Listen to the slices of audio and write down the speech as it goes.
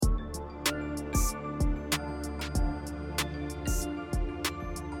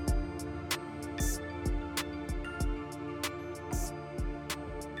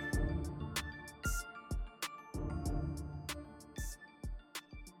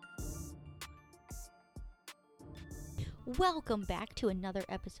Welcome back to another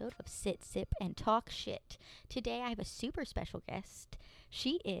episode of Sit, Sip, and Talk Shit. Today I have a super special guest.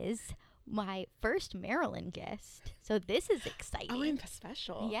 She is my first Maryland guest, so this is exciting. Oh, I'm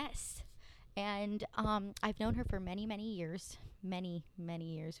special. Yes. And I've known her for many, many years. Many,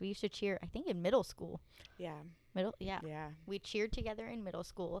 many years. We used to cheer, I think, in middle school. Yeah. Yeah. Yeah. We cheered together in middle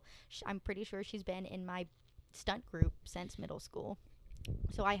school. I'm pretty sure she's been in my stunt group since middle school.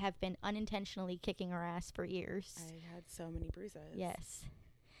 So I have been unintentionally kicking her ass for years. I had so many bruises. Yes.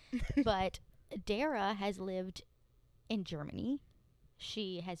 But Dara has lived in Germany.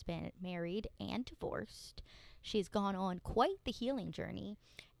 She has been married and divorced. She's gone on quite the healing journey.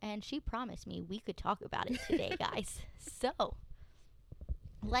 And she promised me we could talk about it today, guys. So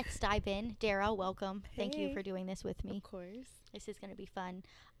let's dive in. Dara, welcome. Hey. Thank you for doing this with me. Of course. This is going to be fun.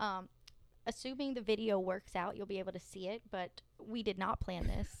 Assuming the video works out, you'll be able to see it, but we did not plan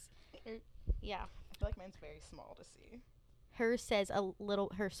this. Yeah. I feel like mine's very small to see. Her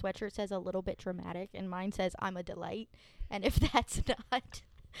sweatshirt says a little bit dramatic, and mine says I'm a delight. And if that's not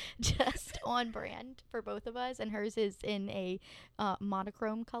just on brand for both of us, and hers is in a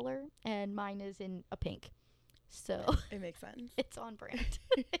monochrome color, and mine is in a pink. So it makes sense. It's on brand.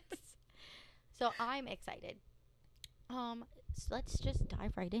 So I'm excited. So let's just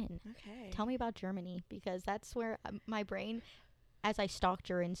dive right in. Okay. Tell me about Germany, because that's where my brain, as I stalked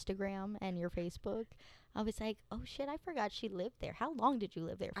your Instagram and your Facebook, I was like, oh shit, I forgot she lived there. How long did you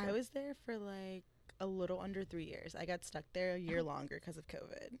live there for? I was there for like a little under 3 years. I got stuck there a year longer because of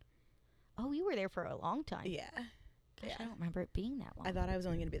COVID. Oh, you were there for a long time. Yeah. Gosh, Yeah. I don't remember it being that long. I thought I was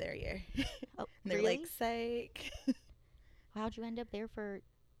only going to be there a year. Oh, and they're really? like, psych. How'd you end up there for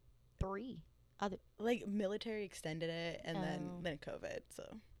 3? Like military extended it and then COVID. So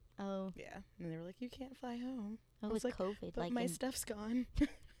Oh. yeah. And they were like, you can't fly home. Oh, I it was was like, COVID. But Like my stuff's gone.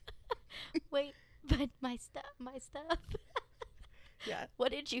 Wait, but my stuff. Yeah.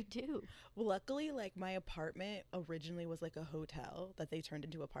 What did you do? Well, luckily, like, my apartment originally was like a hotel that they turned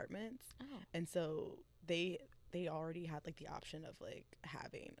into apartments. Oh. And so they already had like the option of like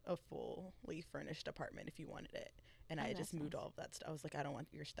having a fully furnished apartment if you wanted it. And I just moved all of that stuff. I was like, I don't want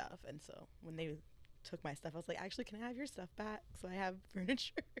your stuff. And so when they took my stuff, I was like, actually, can I have your stuff back? So I have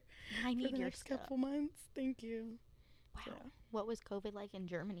furniture. I need for the your next stuff. couple months. Thank you. Wow. So, What was COVID like in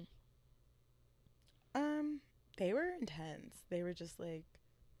Germany? they were intense. They were just like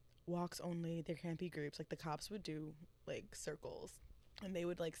walks only. There can't be groups. Like the cops would do like circles. And they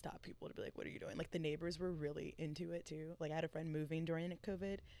would, like, stop people to be like, what are you doing? Like, the neighbors were really into it, too. Like, I had a friend moving during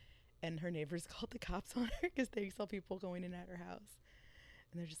COVID, and her neighbors called the cops on her because they saw people going in at her house.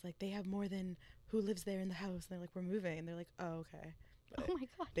 And they're just like, they have more than who lives there in the house. And they're like, we're moving. And they're like, oh, okay. But oh, my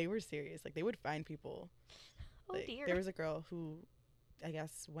God. they were serious. Like, they would find people. Oh, like, dear. There was a girl who, I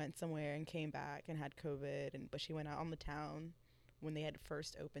guess, went somewhere and came back and had COVID, but she went out on the town when they had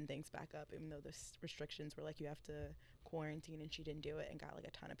first opened things back up, even though the restrictions were like you have to quarantine, and she didn't do it and got like a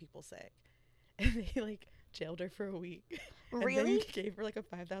ton of people sick. And they like jailed her for a week. Really? And then gave her like a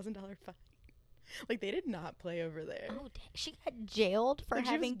 $5,000 fine. Like they did not play over there. Oh, she got jailed for like,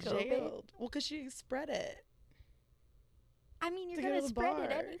 having she was COVID? jailed. Well, because she spread it. I mean, you're to go going to to the spread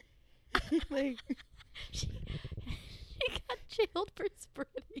bar. it. Like, She got jailed for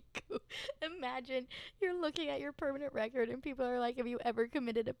spreading COVID. Imagine you're looking at your permanent record and people are like, have you ever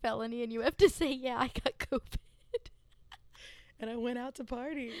committed a felony? And you have to say, yeah, I got COVID. and I went out to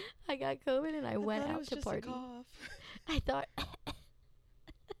party. I got COVID and I went thought it out was to just a party. cough. I thought...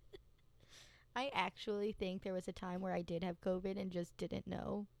 I actually think there was a time where I did have COVID and just didn't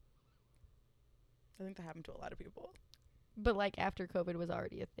know. I think that happened to a lot of people. But, like, after COVID was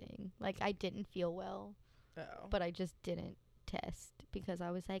already a thing. Like, I didn't feel well, Oh. but I just didn't test because I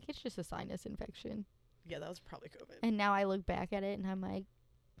was like, it's just a sinus infection. Yeah, that was probably COVID. And now I look back at it and I'm like,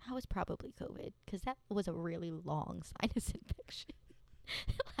 that was probably COVID because that was a really long sinus infection.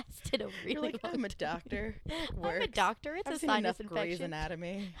 It lasted a really You're like, long I'm a time. doctor. That I'm a works. doctor. It's I've a seen sinus enough Grey's infection.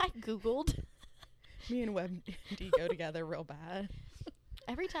 Anatomy. I Googled. Me and WebMD go together real bad.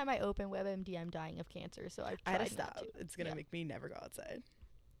 Every time I open WebMD, I'm dying of cancer, so I've I tried had to not stop. to. It's gonna Yeah. make me never go outside.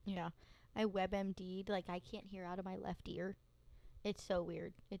 Yeah. I WebMD'd. Like, I can't hear out of my left ear. It's so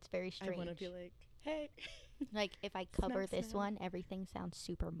weird. It's very strange. I want to be like, hey. Like, if I cover Snap, this snap. one, everything sounds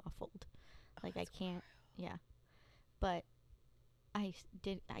super muffled. Like, I that's can't. Yeah. But I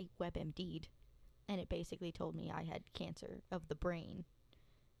WebMD'd, and it basically told me I had cancer of the brain.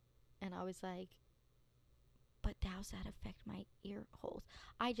 And I was like, but how's that affect my ear holes?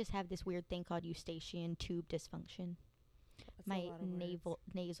 I just have this weird thing called eustachian tube dysfunction. That's My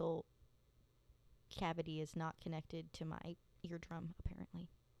nasal cavity is not connected to my eardrum, apparently.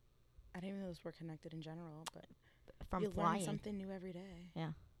 I didn't even know those were connected in general, but from you flying. learn something new every day.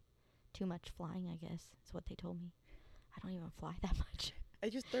 Too much flying, I guess. That's what they told me. I don't even fly that much. I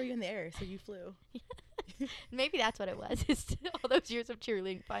just throw you in the air, so you flew. Maybe that's what it was. All those years of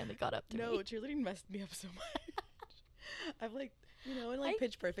cheerleading finally got up to me. No, cheerleading messed me up so much. I've like, you know, in like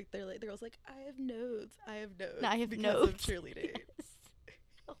Pitch Perfect, they're like, the girl's like, I have notes. I have because notes of cheerleading. Yes.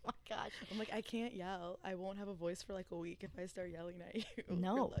 Oh my gosh. I'm like, I can't yell. I won't have a voice for like a week if I start yelling at you.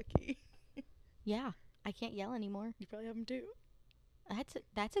 No. You're lucky. Yeah, I can't yell anymore. You probably have them too.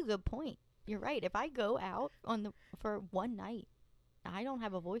 That's a good point. You're right. If I go out for one night, I don't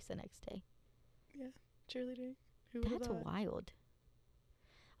have a voice the next day. Yeah, cheerleading. That's wild.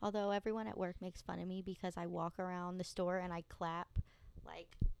 Although everyone at work makes fun of me because I walk around the store and I clap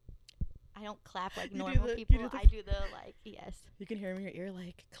like I don't clap like normal people. I do the like yes. You can hear me in your ear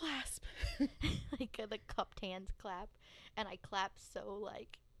like clasp. Like the cupped hands clap, and I clap so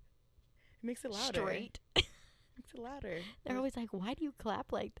like it makes it louder. Straight. Makes it louder. They're always like, "Why do you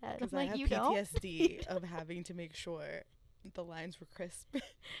clap like that?" I'm like, I have "You PTSD don't." of having to make sure the lines were crisp.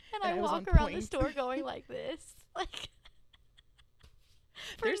 And I walk around the store going like this, like.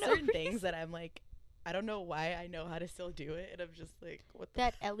 There's certain things that I'm like, I don't know why I know how to still do it, and I'm just like, what the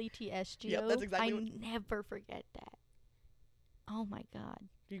that LETSGO. Yep, that's exactly. I never forget that. Oh my god.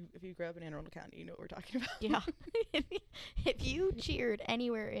 If you grew up in Anne Arundel County, you know what we're talking about. Yeah. If you cheered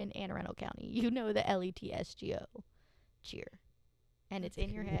anywhere in Anne Arundel County, you know the LETSGO cheer, and it's in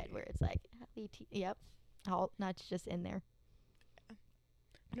your head where it's like LET. Yep. That's just in there.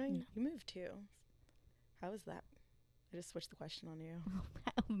 No, you moved too. How was that? I just switched the question on you.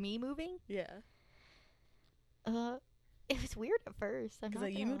 Me moving? Yeah. It was weird at first. Because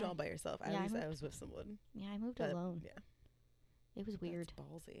like you moved all by yourself. At least I was with someone. Yeah, I moved alone. Yeah. It was weird. That's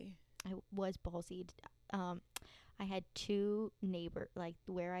ballsy. I was ballsy. I had two neighbors. Like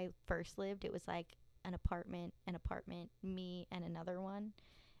where I first lived, it was like an apartment, me and another one,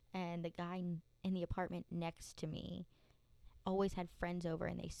 and the guy in the apartment next to me always had friends over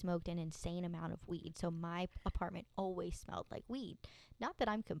and they smoked an insane amount of weed. So my apartment always smelled like weed. Not that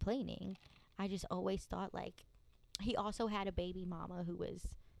I'm complaining. I just always thought like he also had a baby mama who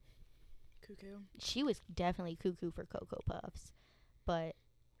was cuckoo. She was definitely cuckoo for Cocoa Puffs, but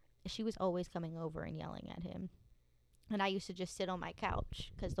she was always coming over and yelling at him. And I used to just sit on my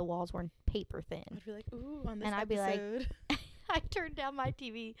couch because the walls were paper thin. I'd be like, ooh, on this and episode. I'd be like, I turned down my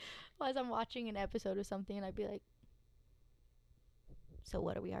TV as I'm watching an episode of something, and I'd be like, so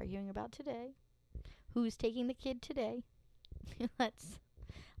what are we arguing about today? Who's taking the kid today? let's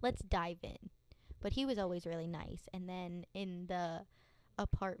dive in. But he was always really nice. And then in the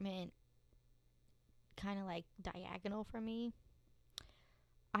apartment kind of like diagonal from me,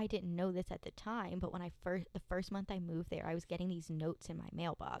 I didn't know this at the time, but when the first month I moved there, I was getting these notes in my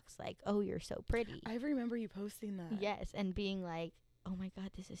mailbox like, "Oh, you're so pretty." I remember you posting that. Yes, and being like, "Oh my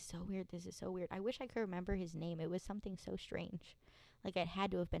god, this is so weird. This is so weird." I wish I could remember his name. It was something so strange. Like it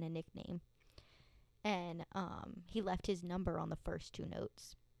had to have been a nickname. And he left his number on the first two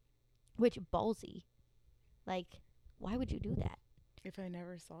notes, which ballsy. Like, why would you do that? If I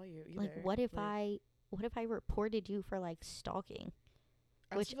never saw you either. Like, what if I reported you for like stalking?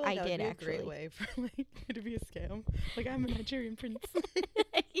 Which I did be actually. A great way for like it to be a scam. Like I'm a Nigerian prince.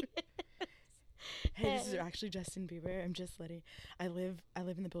 Hey, this is actually Justin Bieber. I'm just letting. I live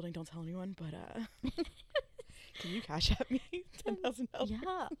in the building. Don't tell anyone. But can you cash at me $10,000?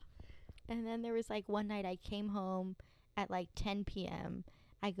 Yeah. And then there was like one night I came home at like 10 p.m.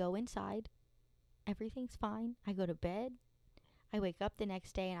 I go inside. Everything's fine. I go to bed. I wake up the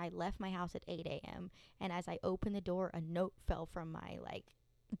next day and I left my house at 8 a.m. And as I opened the door, a note fell from my like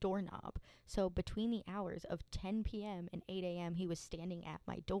doorknob. So between the hours of 10 p.m. and 8 a.m., he was standing at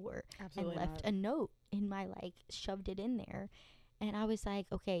my door. Absolutely and left not. a note in my like, shoved it in there. And I was like,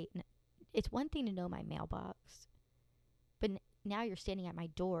 okay, it's one thing to know my mailbox, but now you're standing at my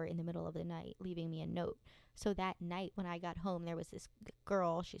door in the middle of the night, leaving me a note. So that night when I got home, there was this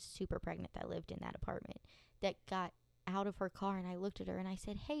girl, she's super pregnant, that lived in that apartment, that got out of her car, and I looked at her and I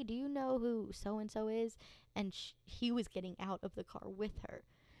said, "Hey, do you know who so-and-so is?" And he was getting out of the car with her.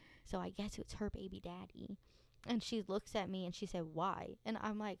 So I guess it's her baby daddy. And she looks at me and she said, "Why?" And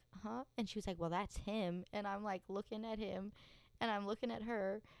I'm like, "Huh?" And she was like, "Well, that's him." And I'm like looking at him and I'm looking at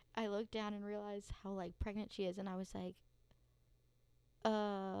her. I looked down and realized how like pregnant she is, and I was like,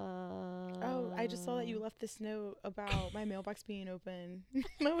 Oh, I just saw that you left this note about my mailbox being open.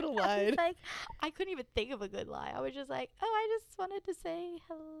 I would have lied. Like, I couldn't even think of a good lie. I was just like, "Oh, I just wanted to say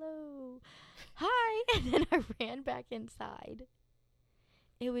hello. Hi." And then I ran back inside.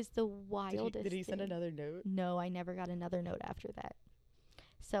 It was the wildest Did he send thing. another note? No, I never got another note after that.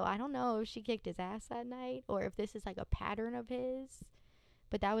 So I don't know if she kicked his ass that night or if this is like a pattern of his.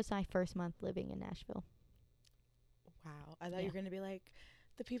 But that was my first month living in Nashville. Wow. I thought you were going to be like,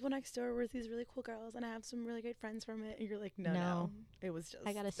 the people next door were these really cool girls and I have some really great friends from it. And you're like, no. It was just,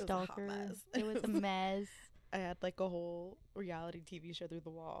 I got a stalker. It was a hot mess. It was a mess. I had like a whole reality TV show through the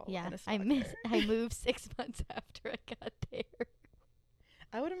wall. Yeah, and a I moved 6 months after I got there.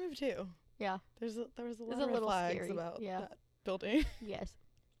 I would have moved too. Yeah. There was a lot of red flags scary. About that building. Yes.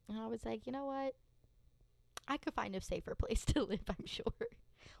 And I was like, you know what? I could find a safer place to live, I'm sure.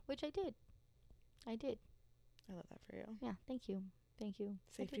 Which I did. I love that for you. Yeah, thank you.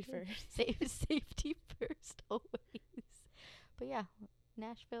 Safety first. Safety first, always. But yeah,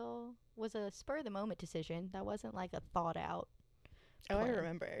 Nashville was a spur of the moment decision. That wasn't like a thought out plan. I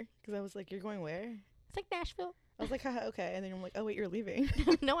remember. Because I was like, you're going where? It's like Nashville. I was like, haha, okay. And then I'm like, oh, wait, you're leaving.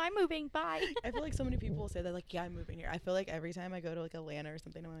 No, I'm moving. Bye. I feel like so many people say that, like, yeah, I'm moving here. I feel like every time I go to, like, Atlanta or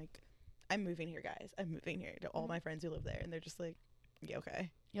something, I'm like, I'm moving here, guys. I'm moving here to all my friends who live there. And they're just like, yeah,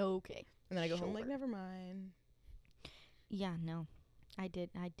 okay. Okay. And then I go home, like, never mind. Yeah, no. I did.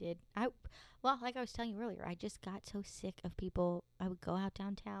 Well, like I was telling you earlier, I just got so sick of people. I would go out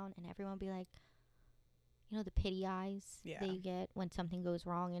downtown and everyone would be like, you know, the pity eyes that you get when something goes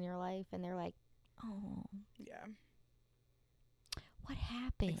wrong in your life. And they're like, oh. Yeah. What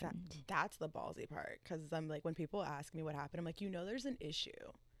happened? Exactly. That's the ballsy part. Because I'm like, when people ask me what happened, I'm like, you know, there's an issue.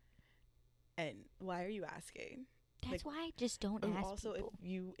 And why are you asking? That's why I just don't ask also,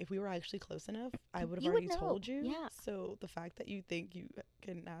 people. if we were actually close enough, I would have You already would know. told you. Yeah. So the fact that you think you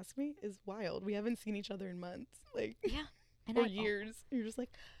can ask me is wild. We haven't seen each other in months, like, yeah, and or years. You're just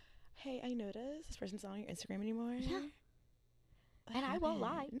like, hey, I noticed this person's not on your Instagram anymore. Yeah. And I won't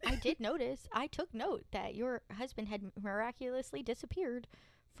lie, I did notice. I took note that your husband had miraculously disappeared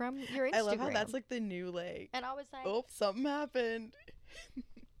from your Instagram. I love how that's like the new And I was like, oh, something happened.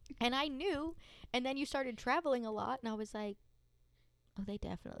 And I knew. And then you started traveling a lot, and I was like, oh, they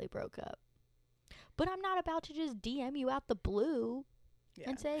definitely broke up. But I'm not about to just DM you out the blue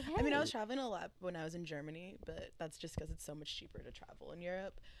and say, hey. I mean, I was traveling a lot when I was in Germany, but that's just because it's so much cheaper to travel in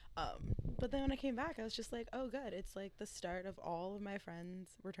Europe. But then when I came back, I was just like, oh, good. It's like the start of all of my friends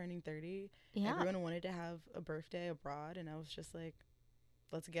were turning 30. Yeah. Everyone wanted to have a birthday abroad, and I was just like,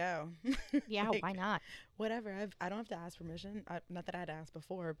 let's go. Yeah, like, why not? Whatever. I don't have to ask permission. Not that I'd asked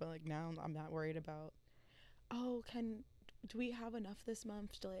before, but like now I'm not worried about, oh, do we have enough this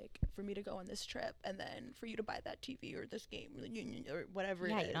month to like for me to go on this trip and then for you to buy that TV or this game or whatever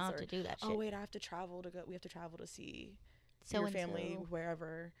it is. Yeah, you don't have to do that shit. Oh, wait, I have to travel to go. We have to travel to see your family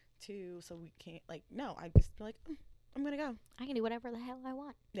wherever too. So we can't like, no, I just be like, I'm going to go. I can do whatever the hell I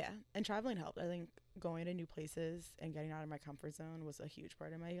want. Yeah. And traveling helped. I think going to new places and getting out of my comfort zone was a huge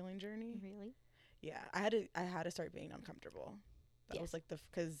part of my healing journey. Really? Yeah. I had to start being uncomfortable. That was like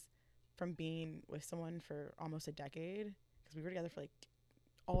because from being with someone for almost a decade, because we were together for like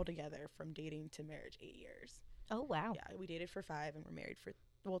all together from dating to marriage 8 years. Oh, wow. Yeah. We dated for 5 and we're married for,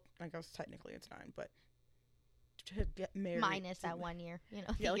 well, I guess technically it's 9, but to get married minus that 1 year, you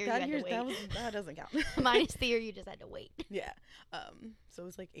know, yeah, like that doesn't count. Minus the year you just had to wait. Yeah. So it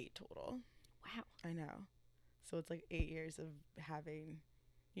was like 8 total. Wow. I know. So it's like 8 years of having,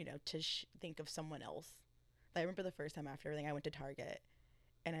 you know, to think of someone else. I remember the first time after everything, I went to Target,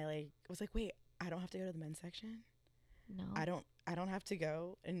 and I was like, wait, I don't have to go to the men's section. No. I don't have to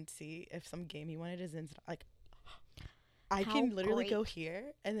go and see if some game he wanted is in. Like, I can literally go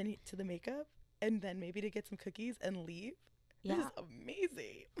here and then to the makeup. And then maybe to get some cookies and leave. Yeah. This is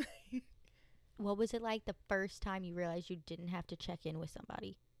amazing. What was it like the first time you realized you didn't have to check in with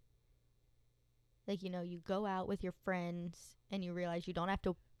somebody? Like, you know, you go out with your friends and you realize you don't have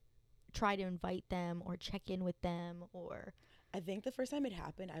to try to invite them or check in with them or... I think the first time it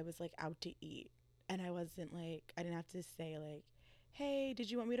happened, I was like out to eat. And I wasn't like, I didn't have to say like, hey,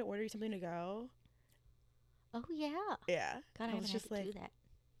 did you want me to order you something to go? Oh, yeah. Yeah. God, I was just like, do that.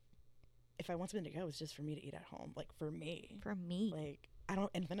 If I want something to go, it's just for me to eat at home. Like, for me. For me. Like,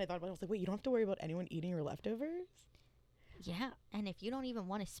 and then I thought about it, I was like, wait, you don't have to worry about anyone eating your leftovers? Yeah, and if you don't even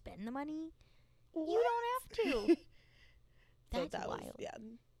want to spend the money, you don't have to. That's wild. Yeah.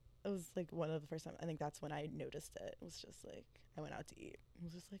 It was, like, one of the first time. I think that's when I noticed it. It was just, like, I went out to eat. It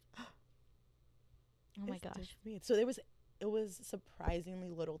was just like, oh, my gosh. So it was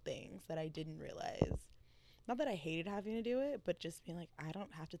surprisingly little things that I didn't realize. Not that I hated having to do it, but just being like, I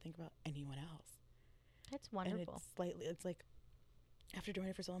don't have to think about anyone else. That's wonderful. And it's like, after doing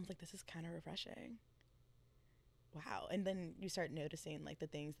it for so long, I'm like, this is kind of refreshing. Wow. And then you start noticing, like, the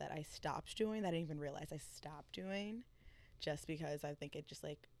things that I stopped doing that I didn't even realize I stopped doing just because I think it just,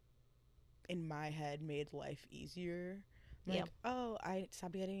 like, in my head made life easier. I'm Yeah. like, oh, I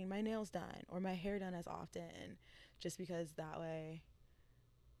stopped getting my nails done or my hair done as often, just because that way,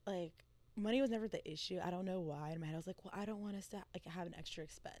 like, money was never the issue. I don't know why. In my head, I was like, well, I don't want to like have an extra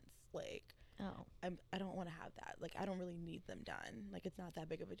expense. Like, Oh. I don't want to have that. Like, I don't really need them done. Like, it's not that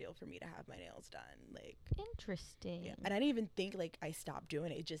big of a deal for me to have my nails done. Like, Interesting. yeah. And I didn't even think like I stopped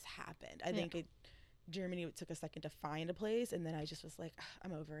doing it. It just happened. I think Germany, it took a second to find a place, and then I just was like,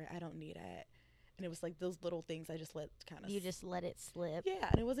 I'm over it. I don't need it. And it was like those little things I just let kind of. You just let it slip. Yeah,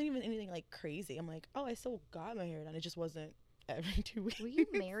 and it wasn't even anything like crazy. I'm like, oh, I still got my hair done. It just wasn't every 2 weeks. Were you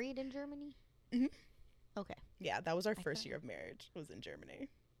married in Germany? Mhm. Okay. Yeah, that was our first year of marriage. Was in Germany.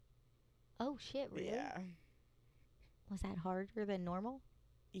 Oh shit! Really? Yeah. Was that harder than normal?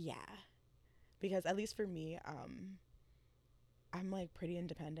 Yeah, because at least for me, I'm like pretty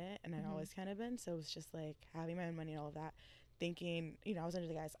independent, and I've always kind of been. So it was just like having my own money and all of that. Thinking, I was under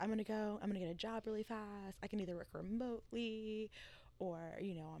the guys, I'm gonna get a job really fast. I can either work remotely, or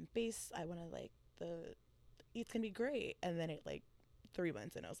on base. I want to like it's gonna be great. And then it like 3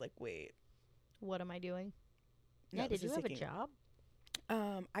 months, and I was like, wait, what am I doing? no, Yeah. Did you have a job?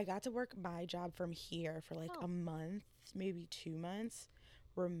 I got to work my job from here for like a month, maybe 2 months,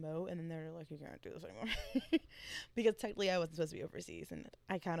 remote, and then they're like, you can't do this anymore. Because technically I wasn't supposed to be overseas, and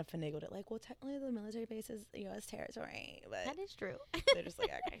I kind of finagled it like, well, technically the military base is U.S. territory, but That is true. they're just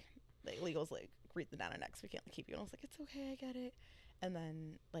like, okay, like legals like breathe them down our necks, we can't keep you. And I was like, it's okay, I get it. And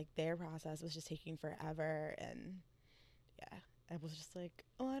then like their process was just taking forever, and yeah, I was just like,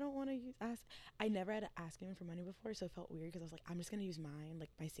 oh, I don't want to ask. I never had to ask anyone for money before, so it felt weird because I was like, I'm just gonna use mine, like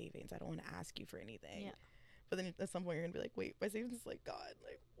my savings. I don't want to ask you for anything. Yeah. But then at some point you're gonna be like, wait, my savings is like gone.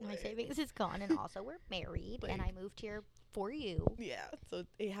 Like what? My savings is gone, and also we're married, Like, and I moved here for you. Yeah. So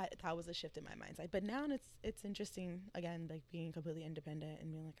that was a shift in my mindset. But now it's interesting again, like being completely independent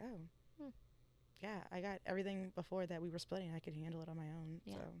and being like, oh, yeah, I got everything before that we were splitting. I could handle it on my own.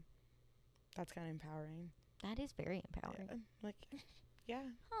 Yeah. So that's kind of empowering. That is very empowering. Yeah. Like, yeah.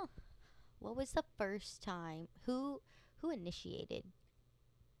 Huh. What was the first time? Who initiated?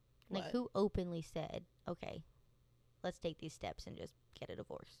 Like, What? who openly said, okay, let's take these steps and just get a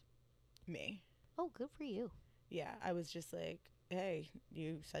divorce? Me. Oh, good for you. Yeah, I was just like, hey,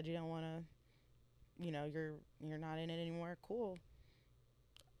 you said you don't want to, you're not in it anymore. Cool.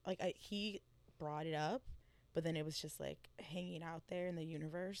 Like, he brought it up, but then it was just like hanging out there in the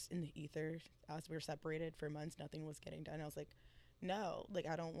universe, in the ether. As we were separated for months, nothing was getting done. I was like, no, like,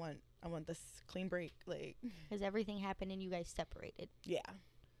 I want this clean break. Like, Has everything happened and you guys separated? yeah.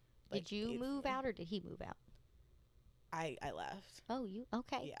 Like, did you move out or did he move out? I left. Oh, you?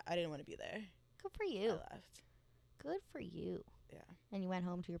 Okay. Yeah, I didn't want to be there. Good for you. I left. Good for you. Yeah. And you went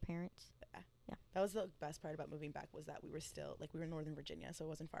home to your parents? Yeah. Yeah. That was the best part about moving back, was that we were still, like, we were in Northern Virginia, so it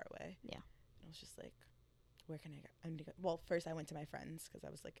wasn't far away. Yeah. And I was just like, where can I go? I'm gonna go. Well, first I went to my friends because I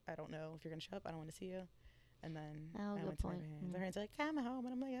was like, I don't know if you're going to show up. I don't want to see you. And then I went to my parents. My parents were like, come home.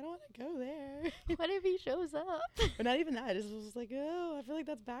 And I'm like, I don't want to go there. What if he shows up? But not even that. I just was like, oh, I feel like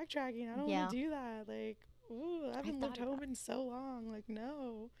that's backtracking. I don't want to do that. Like, ooh, I haven't lived home in so long. Like,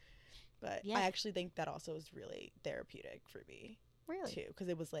 no. But I actually think that also is really therapeutic for me. Really? Too. Because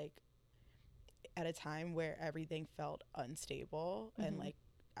it was like at a time where everything felt unstable. And like,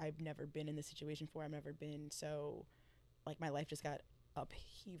 I've never been in this situation before. I've never been so, like, my life just got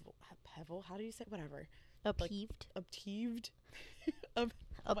upheaval. How do you say? Whatever. Upheaved. Like, upheaved.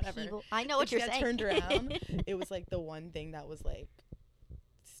 Upheaval. I know what you're saying. Turned around. It was like the one thing that was like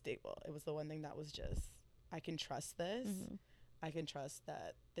stable. It was the one thing that was just, I can trust this. I can trust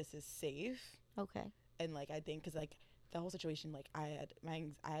that this is safe. Okay. And like, I think because like the whole situation, like I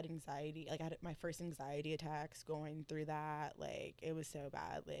had anxiety. Like I had my first anxiety attacks going through that. Like it was so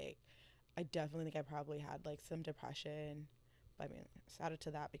bad. Like I definitely think I probably had like some depression. I mean, shout out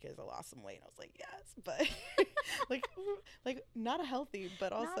to that because I lost some weight. And I was like, yes, but like not a healthy,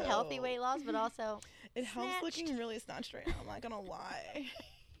 but also not healthy weight loss, but also it helps looking really snatched right now. I'm not gonna lie.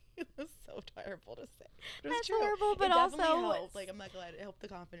 It was so terrible to say. But it was That's true. horrible, but it also helped. Like I'm not glad it helped the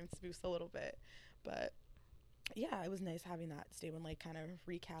confidence boost a little bit, but yeah, it was nice having that stable and like kind of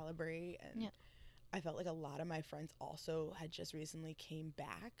recalibrate. And I felt like a lot of my friends also had just recently came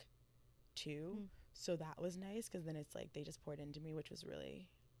back too. So that was nice because then it's like they just poured into me, which was really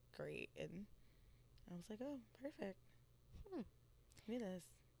great. And I was like, oh, perfect. Give me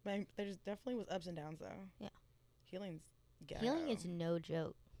this. There's definitely was ups and downs though. Yeah. Healing is no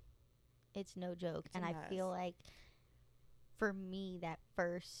joke. It's no joke. And I feel like for me, that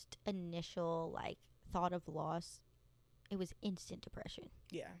first initial like thought of loss, it was instant depression.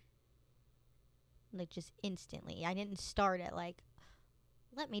 Yeah. Like just instantly. I didn't start at like,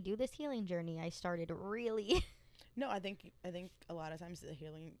 let me do this healing journey. I started really No, I think a lot of times the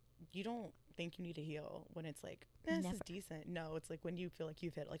healing, you don't think you need to heal when it's like, this is Never. decent. No, it's like when you feel like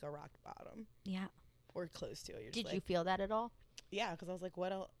you've hit like a rock bottom Yeah. or close to it. You're just Did like, you feel that at all? yeah, because I was like,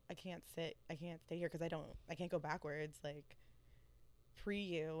 what else? I can't stay here because I can't go backwards. Like pre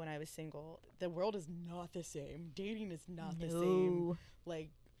you when I was single, the world is not the same. Dating is not the same. Like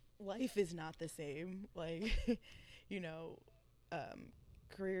life is not the same. Like, you know,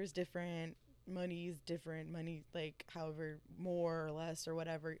 career is different. Money's different. Money, like, however, more or less or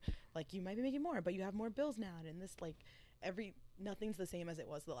whatever. Like, you might be making more, but you have more bills now. And this, like, nothing's the same as it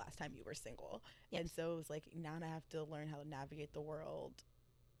was the last time you were single. Yes. And so it was like, now I have to learn how to navigate the world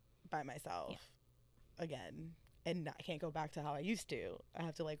by myself again. And I can't go back to how I used to. I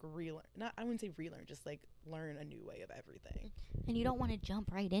have to, like, relearn. I wouldn't say relearn, just, like, learn a new way of everything. And you don't want to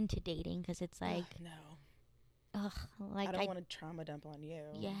jump right into dating because it's like, no. Like I don't want to trauma dump on you.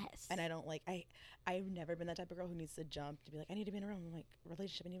 Yes. And I don't like, I've never been that type of girl who needs to jump to be like, I need to be in a room. I'm like,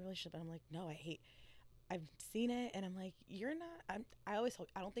 relationship, I need a relationship. And I'm like, no, I've seen it. And I'm like, you're not, I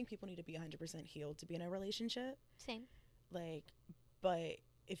don't think people need to be 100% healed to be in a relationship. Same. Like, but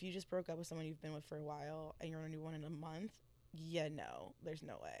if you just broke up with someone you've been with for a while and you're on a new one in a month, yeah, no, there's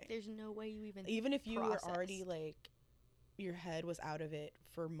no way. There's no way you even if you were already like, your head was out of it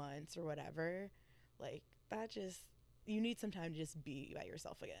for months or whatever, like, that just, you need some time to just be by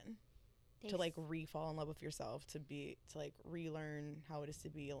yourself again, to like re-fall in love with yourself, to like relearn how it is to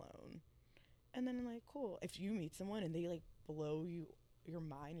be alone. And then like, cool, if you meet someone and they like blow your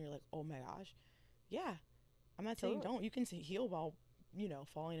mind, you're like, oh my gosh, yeah, I'm not saying don't, you can heal while, you know,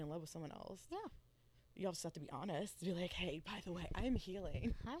 falling in love with someone else. Yeah. You also have to be honest, to be like, hey, by the way, I'm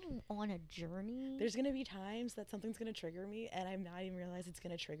healing. I'm on a journey. There's going to be times that something's going to trigger me and I'm not even realize it's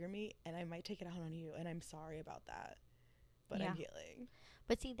going to trigger me, and I might take it out on you, and I'm sorry about that. But I'm healing.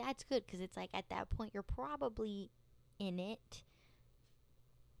 But see, that's good because it's like at that point you're probably in it.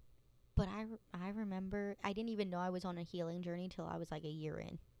 But I remember I didn't even know I was on a healing journey till I was like a year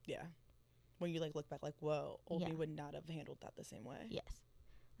in. Yeah. When you like look back like, whoa, old me would not have handled that the same way. Yes.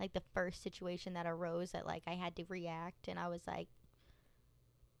 Like the first situation that arose that like I had to react, and I was like,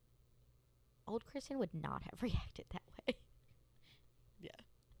 old Kristin would not have reacted that way. Yeah.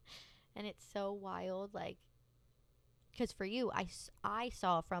 And it's so wild, like, because for you, I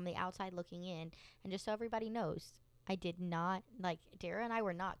saw from the outside looking in, and just so everybody knows, I did not, like, Dara and I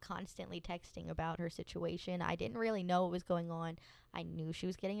were not constantly texting about her situation. I didn't really know what was going on. I knew she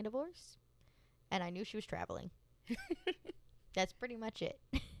was getting a divorce, and I knew she was traveling. That's pretty much it.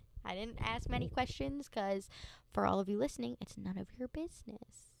 I didn't ask many questions because, for all of you listening, it's none of your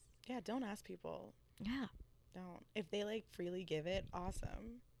business. Yeah, don't ask people. Yeah. Don't. If they, like, freely give it,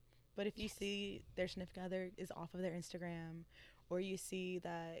 awesome. But if you see their significant other is off of their Instagram, or you see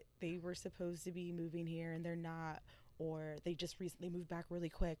that they were supposed to be moving here and they're not, or they just recently moved back really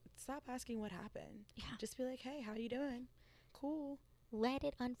quick, stop asking what happened. Yeah. Just be like, hey, how you doing? Cool. Let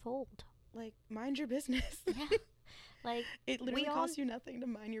it unfold. Like, mind your business. Yeah. Like, it literally costs you nothing to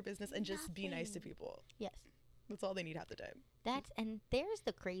mind your business and just be nice to people. Yes. That's all they need half the time. And there's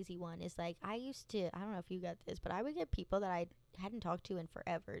the crazy one is like, I don't know if you got this, but I would get people that I hadn't talked to in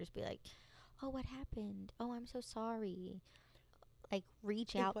forever just be like, oh, what happened? Oh, I'm so sorry. Like,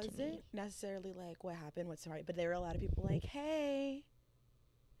 reach out to me. It wasn't necessarily like, what happened? What's sorry? But there were a lot of people like, hey,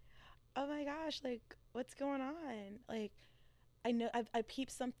 oh my gosh, like, what's going on? Like, I know I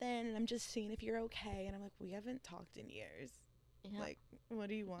peeped something and I'm just seeing if you're okay. And I'm like, we haven't talked in years. Yeah. Like, what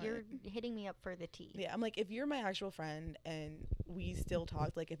do you want? You're hitting me up for the tea. Yeah, I'm like, if you're my actual friend and we still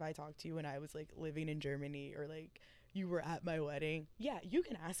talked, like if I talked to you when I was like living in Germany, or like you were at my wedding, yeah, you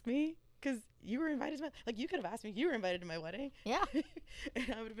can ask me because you were invited to my, like, you could have asked me, you were invited to my wedding. Yeah.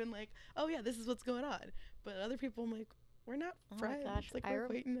 And I would have been like, oh yeah, this is what's going on. But other people, I'm like, we're not friends. My gosh. Like, we're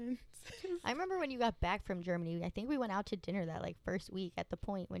acquaintances. I remember when you got back from Germany, I think we went out to dinner that like first week at the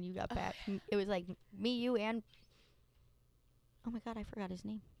point when you got back. It was like me, you, and oh my God, I forgot his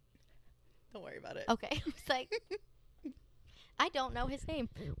name. Don't worry about it. Okay. It's like, I don't know his name.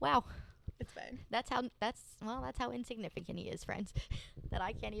 Wow. It's fine. That's how insignificant he is, friends. That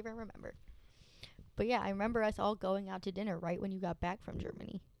I can't even remember. But yeah, I remember us all going out to dinner right when you got back from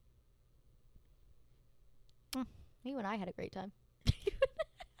Germany. You and I had a great time.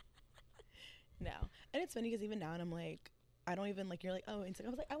 No. And it's funny because even now, and I'm like, I don't even like, you're like, oh, I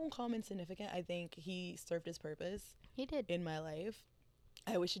was like, I won't call him insignificant. I think he served his purpose. He did. In my life.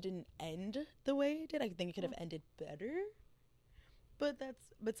 I wish it didn't end the way it did. I think it could have ended better. But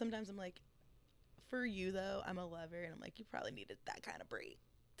sometimes I'm like, for you though, I'm a lover, and I'm like, you probably needed that kind of break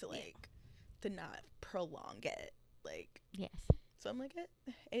to like, to not prolong it. Like, yes. So I'm like,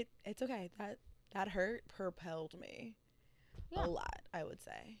 it's okay. That hurt propelled me Yeah. a lot, I would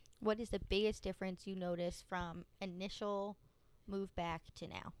say. What is the biggest difference you notice from initial move back to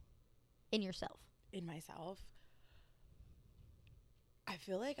now in yourself? In myself, I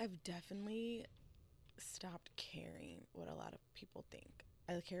feel like I've definitely stopped caring what a lot of people think.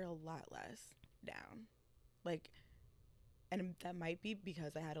 I care a lot less now. Like, and that might be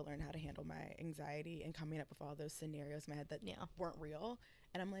because I had to learn how to handle my anxiety and coming up with all those scenarios in my head that weren't real.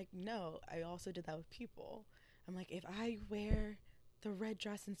 And I'm like, no, I also did that with people. I'm like, if I wear the red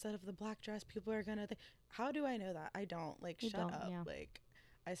dress instead of the black dress, people are gonna think, how do I know that? I don't. Like, shut up. Yeah. Like,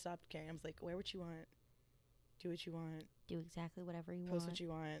 I stopped caring. I was like, wear what you want, do what you want, do exactly whatever you want, post what you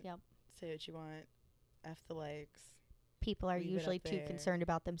want, yep, say what you want, F the likes. People are usually too concerned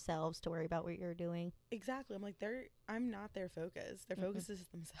about themselves to worry about what you're doing. Exactly. I'm like, I'm not their focus. Their focus is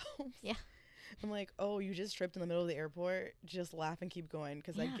themselves. Yeah. I'm like, oh, you just tripped in the middle of the airport. Just laugh and keep going,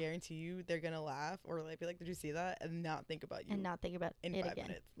 because I guarantee you they're gonna laugh or like be like, did you see that? And not think about you. And not think about in it 5 again.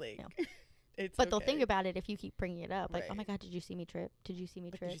 minutes. Like, it's. But they'll think about it if you keep bringing it up. Like, oh my God, did you see me trip? Did you see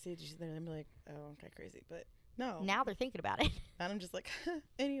me trip? Did you see that? I'm like, oh, okay, crazy. But no. Now they're thinking about it. And I'm just like,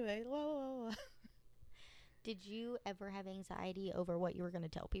 anyway, la la la. Did you ever have anxiety over what you were going to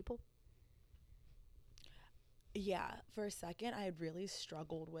tell people? Yeah. For a second, I had really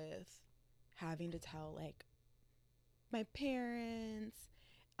struggled with having to tell, like, my parents.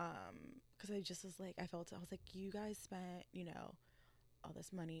 Because I just was like, I was like, you guys spent, you know, all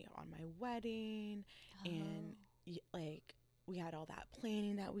this money on my wedding. And, like, we had all that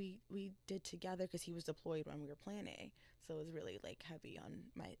planning that we did together because he was deployed when we were planning. So it was really, like, heavy on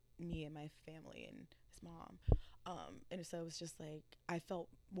me and my family and his mom. And so it was just like, I felt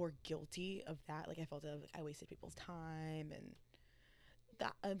more guilty of that. Like, I felt like I wasted people's time, and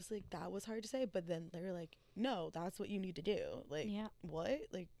that, I was like, that was hard to say. But then they were like, no, that's what you need to do. Like, what?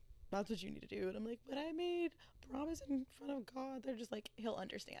 Like, that's what you need to do. And I'm like, but I made a promise in front of God. They're just like, he'll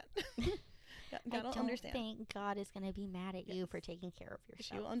understand. I don't understand. Think God is going to be mad at you for taking care of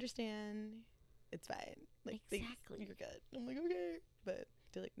yourself. She'll understand. It's fine. Like, exactly. You're good. I'm like, okay. But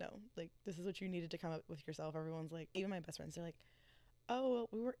they're like, no, like, this is what you needed to come up with yourself. Everyone's like, even my best friends, they're like, oh,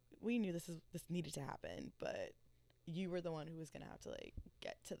 well, we knew this needed to happen, but you were the one who was going to have to, like,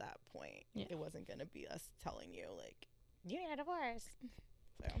 get to that point. Yeah. It wasn't going to be us telling you, like, you need a divorce.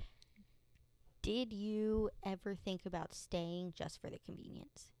 So. Did you ever think about staying just for the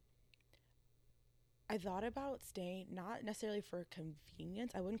convenience? I thought about staying, not necessarily for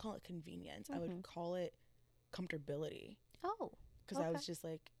convenience. I wouldn't call it convenience. I would call it comfortability. Oh. Because I was just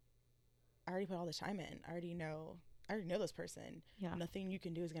like, I already put all this time in. I already know this person. Yeah. Nothing you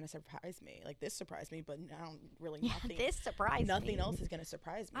can do is going to surprise me. Like, this surprised me, but now really nothing. This surprised me. Nothing else is going to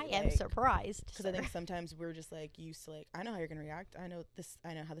surprise me. I am surprised. Because I think sometimes we're just like used to, like, I know how you're going to react. I know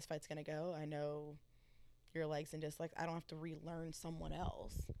how this fight's going to go. I know your likes and dislikes. I don't have to relearn someone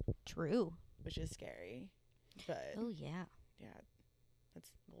else. True. Which is scary. But. Oh, yeah. Yeah.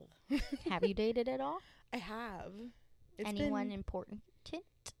 That's. Have you dated at all? I have. Anyone important?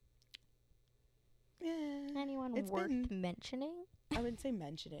 Yeah. Anyone worth mentioning? I wouldn't say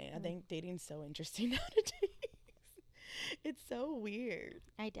mentioning. I think dating's so interesting nowadays. It's so weird.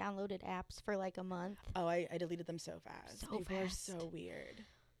 I downloaded apps for like a month. Oh, I deleted them so fast. People are so weird.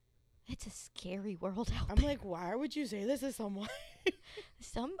 It's a scary world out there. I'm like, why would you say this to someone?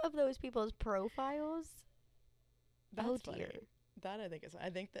 Some of those people's profiles. That's funny. Dear. That I think is.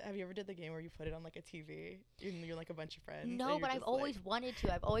 I think that. Have you ever did the game where you put it on like a TV and you're like a bunch of friends? No, but I've always wanted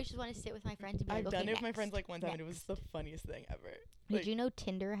to. I've always just wanted to sit with my friends and be like, okay, I've done it with my friends like one time, and it was the funniest thing ever. Did you know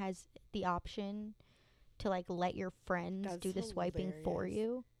Tinder has the option to like let your friends do the swiping for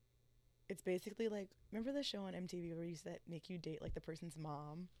you? It's basically like, remember the show on MTV where you used to make you date like the person's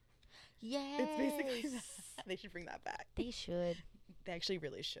mom? Yes. It's basically that. They should bring that back. They should. They actually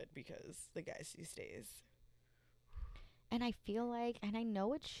really should, because the guys these days. And I feel like, and I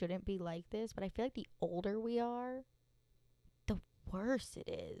know it shouldn't be like this, but I feel like the older we are, the worse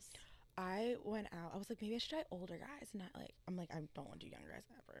it is. I went out. I was like, maybe I should try older guys. Not like, I'm like, I don't want to do younger guys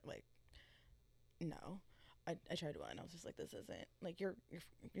ever. Like, no. I tried one. I was just like, this isn't, like, you're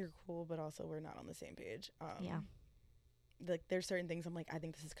cool, but also we're not on the same page. Yeah. Like, there's certain things I'm like, I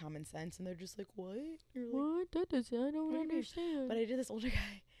think this is common sense, and they're just like, what? You're like, what? That doesn't, I don't understand. But I did this older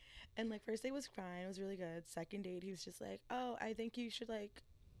guy. And, like, first date was fine. It was really good. Second date, he was just like, oh, I think you should, like,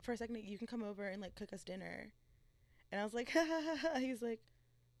 for a second date, you can come over and, like, cook us dinner. And I was like, ha, ha, ha, ha. He's like,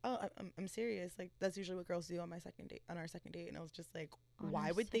 oh, I'm serious. Like, that's usually what girls do on our second date. And I was just like,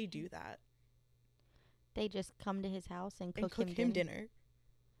 why would they do that? They just come to his house and cook him dinner.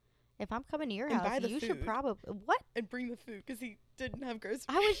 If I'm coming to your And house, buy the you should food. probably what? And bring the food because he didn't have groceries.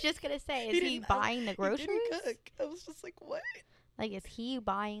 I was just gonna say, is he buying the groceries? He didn't cook. I was just like, what? Like, is he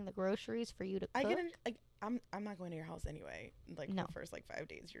buying the groceries for you to cook? I'm not going to your house anyway. Like No. the first like 5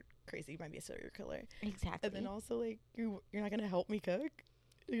 days, you're crazy. You might be a serial killer. Exactly. And then also like you're not gonna help me cook.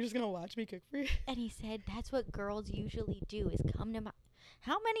 You're just gonna watch me cook for you. And he said that's what girls usually do is come to my.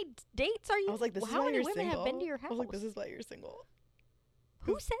 How many dates are you? I was like, this is how why many you're women single. have been to your house? I was like, this is why you're single.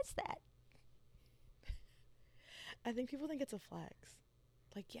 Who says that? I think people think it's a flex.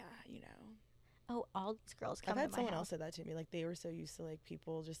 Like, yeah, you know. Oh, all these girls come I've to had my someone house. else say that to me. Like, they were so used to like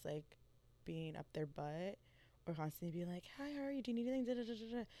people just like being up their butt or constantly being like, hi, how are you? Do you need anything? Da, da, da,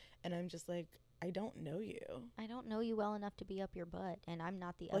 da, da. And I'm just like, I don't know you. I don't know you well enough to be up your butt, and I'm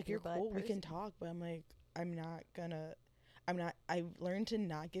not the Like, up your you're butt cool. person. We can talk, but I'm like, I've learned to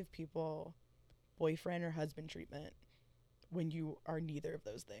not give people boyfriend or husband treatment when you are neither of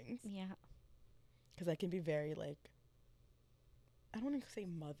those things. Yeah. Because that can be very like, I don't want to say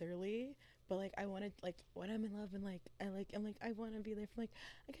motherly, but like I want to, like when I'm in love and like I'm like I want to be there for like,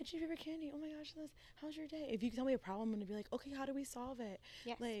 I got your favorite candy, oh my gosh, how's your day? If you tell me a problem, I'm gonna be like, okay, how do we solve it?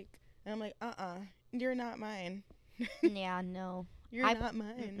 Yes. Like, and I'm like, you're not mine. Yeah, no. You're not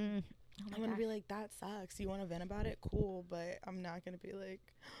mine. Oh my I'm gonna gosh. be like, that sucks. You want to vent about it? Cool, but I'm not gonna be like,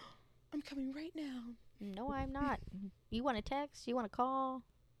 I'm coming right now. No, I'm not. You want to text? You want to call?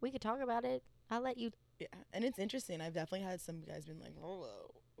 We could talk about it. I'll let you. Yeah, and it's interesting. I've definitely had some guys been like, oh,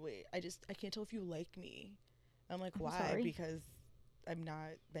 wait, I can't tell if you like me. I'm like, I'm why? sorry. Because I'm not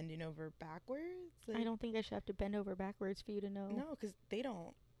bending over backwards. Like, I don't think I should have to bend over backwards for you to know. No, because they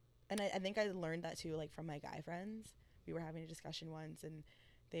don't. And I think I learned that too, like from my guy friends. We were having a discussion once, and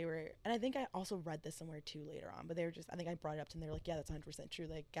they were, and I think I also read this somewhere too later on, but they were just, I think I brought it up to them. They were like, yeah, that's 100% true.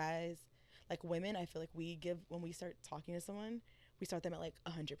 Like guys, like women, I feel like when we start talking to someone, we start them at like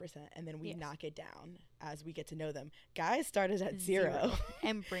 100%, and then we knock it down as we get to know them. Guys started at zero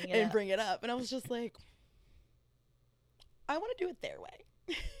and bring it up. And I was just like, I want to do it their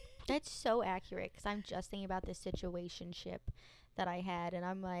way. That's so accurate, because I'm just thinking about this situationship that I had, and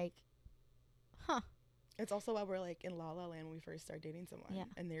I'm like, huh. It's also why we're like in La La Land when we first start dating someone,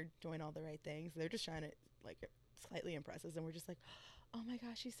 and they're doing all the right things. They're just trying to like slightly impress us, and we're just like, oh my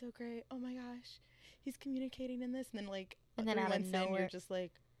gosh, he's so great. Oh my gosh, he's communicating in this, and then like, and then out of nowhere, you're just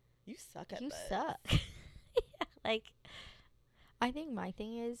like, you suck at this. You suck. Yeah, like, I think my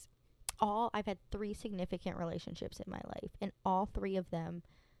thing is, I've had 3 significant relationships in my life, and all 3 of them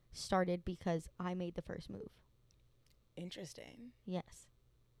started because I made the first move. Interesting. Yes.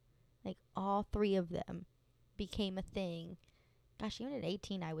 Like, all 3 of them became a thing. Gosh, even at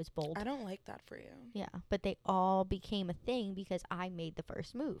 18, I was bold. I don't like that for you. Yeah, but they all became a thing because I made the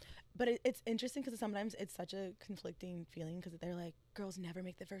first move. But it's interesting because sometimes it's such a conflicting feeling because they're like, girls never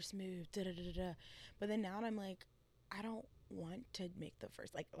make the first move, da-da-da-da-da. But then now I'm like, I don't want to make the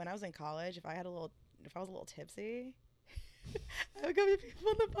first. Like, when I was in college, if I was a little tipsy, I would go to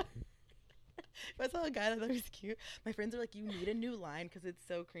people in the bar. If I saw a guy that I thought was cute, my friends are like, you need a new line because it's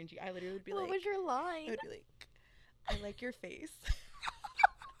so cringy. I literally would be like, what was your line? I would be like, I like your face.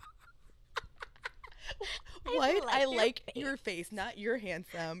 What? I like your face, not you're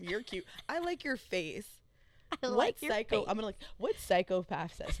handsome, you're cute. I like your face. What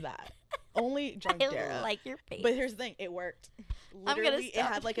psychopath says that? Only drunk Dara. I like your face. But here's the thing, it worked. Literally, it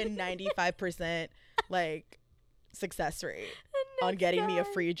had like a 95% like success rate on getting me a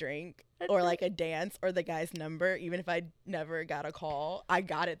free drink or like a dance or the guy's number. Even if I never got a call, I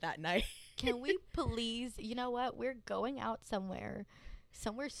got it that night. Can we please, you know what? We're going out somewhere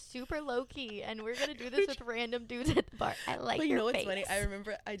super low key, and we're gonna do this with random dudes at the bar. I like your face. You know what's funny? I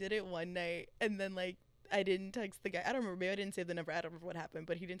remember I did it one night, and then like I didn't text the guy. I don't remember. Maybe I didn't save the number. I don't remember what happened,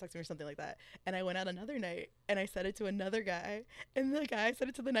 but he didn't text me or something like that. And I went out another night, and I said it to another guy, and the guy I said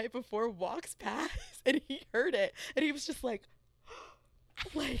it to the night before walks past, and he heard it, and he was just like,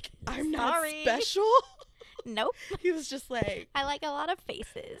 I'm not special. Nope. He was just like, I like a lot of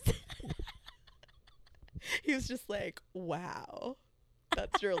faces. He was just like, wow,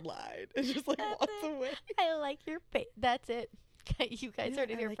 that's your line. And just like walks away. I like your face. That's it. You guys heard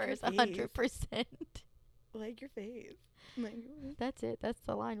it here first. 100%. Like your face. Like, that's it. That's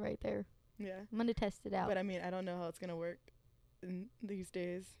the line right there. Yeah. I'm gonna test it out. But I mean, I don't know how it's gonna work in these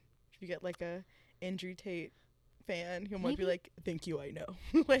days. If you get like a Andrew Tate fan, he might be like, "Thank you, I know."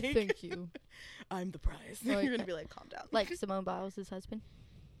 Like, thank you. I'm the prize. Like, you're gonna be like, "Calm down." Like Simone Biles' husband.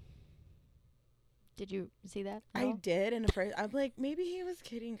 Did you see that? I did, and at first I'm like, maybe he was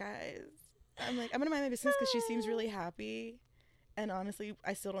kidding, guys. I'm like, I'm gonna mind my business because she seems really happy, and honestly,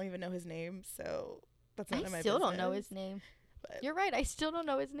 I still don't even know his name, so that's none of my business. I still don't know his name. But You're right. I still don't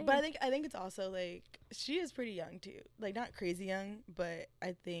know his name. But I think it's also like she is pretty young too. Like not crazy young, but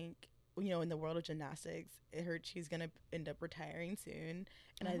I think in the world of gymnastics, it heard she's gonna end up retiring soon,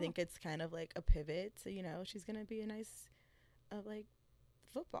 and I think it's kind of like a pivot. So she's gonna be a nice, like,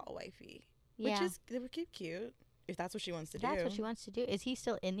 football wifey, which is cute if that's what she wants to do. That's what she wants to do. Is he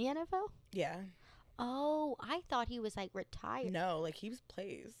still in the NFL? Yeah. Oh, I thought he was like retired. No, like he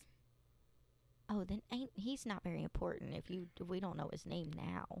plays. Oh, then he's not very important if we don't know his name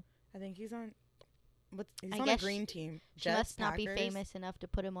now. I think he's on. He's on a green team. She must not be famous enough to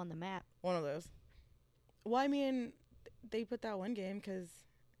put him on the map. One of those. Well, I mean, they put that one game because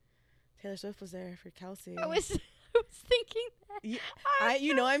Taylor Swift was there for Kelsey. I was thinking that.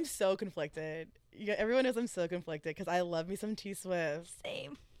 Yeah, I'm so conflicted. Everyone knows I'm so conflicted because I love me some T Swift.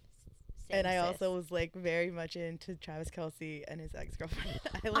 Same. And I also was like very much into Travis Kelce and his ex-girlfriend.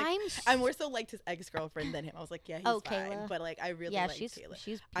 I more so liked his ex-girlfriend than him. I was like, yeah, he's fine. Kayla. But like I really liked she's Kayla.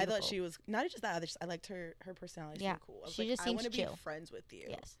 She's beautiful. I thought she was not just that. I liked her personality. Yeah, cool. I was she just seems I want to chill. be friends with you.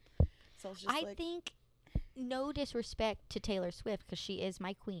 Yes. So I was just I think, no disrespect to Taylor Swift because she is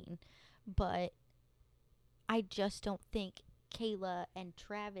my queen, but I just don't think Kayla and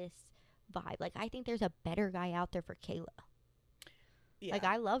Travis vibe. Like I think there's a better guy out there for Kayla. Yeah. Like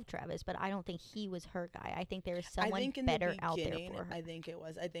I love Travis, but I don't think he was her guy. I think there was someone better out there for her. I think it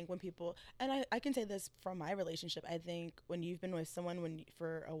was. I think when people, and I can say this from my relationship, I think when you've been with someone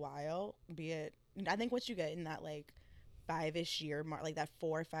for a while, I think once you get in that like 5-ish year mark, like that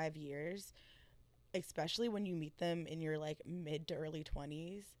 4 or 5 years, especially when you meet them in your like mid to early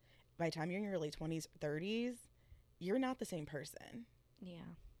 20s, by the time you're in your early 20s, 30s, you're not the same person. Yeah.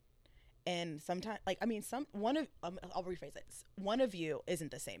 And sometimes, like, I mean, I'll rephrase it. One of you isn't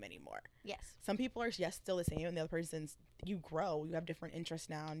the same anymore. Yes. Some people are, still the same, and the other person's, you grow, you have different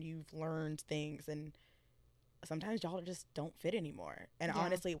interests now, and you've learned things, and sometimes y'all just don't fit anymore. And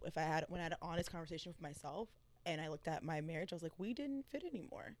honestly, when I had an honest conversation with myself, and I looked at my marriage, I was like, we didn't fit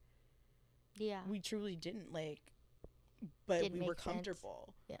anymore. Yeah. We truly didn't, like, but we were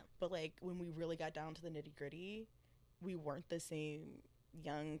comfortable. Sense. Yeah. But, like, when we really got down to the nitty gritty, we weren't the same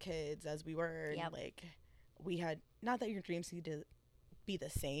young kids as we were. Yep. Like we had, not that your dreams need to be the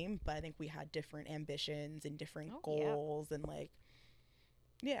same, but I think we had different ambitions and different goals. And like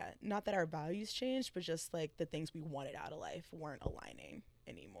not that our values changed, but just like the things we wanted out of life weren't aligning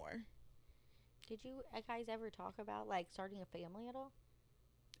anymore. Did you guys ever talk about like starting a family at all?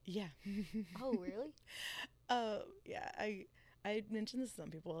 Yeah. Oh really? Yeah, I mentioned this to some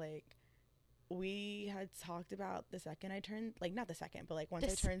people. Like we had talked about the second I turned, like not the second, but like once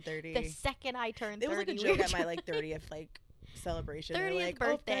I turned 30. The second I turned 30. It was like a joke at my like 30th like celebration. 30th like,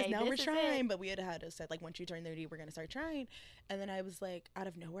 birthday. Oh, guys, now we're trying. But we had to said like once you turn 30, we're gonna start trying. And then I was like, out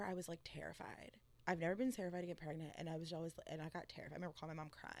of nowhere, I was like terrified. I've never been terrified to get pregnant, and I was always, and I got terrified. I remember calling my mom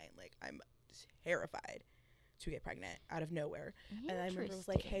crying, like I'm terrified to get pregnant out of nowhere. And I remember it was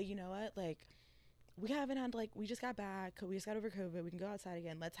like, hey, you know what, like we haven't had, like, we just got back, we just got over COVID, we can go outside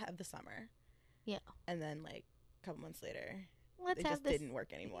again, let's have the summer. Yeah. And then like a couple months later, it just didn't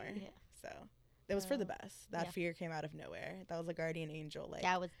work anymore. Yeah. So it was for the best. That fear came out of nowhere. That was a guardian angel. Like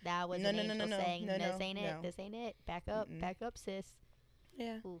that was an angel saying, this ain't it. Back up, sis.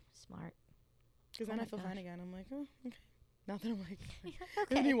 Yeah. Ooh, smart. Because then I feel fine again. I'm like, oh, okay. Not that I'm like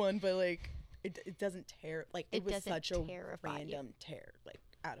anyone, but like it doesn't tear. Like it was such a random tear, like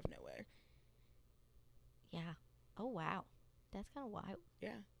out of nowhere. Yeah. Oh wow, that's kind of wild.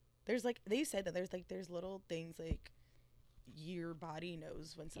 Yeah. There's like, they said that there's little things like your body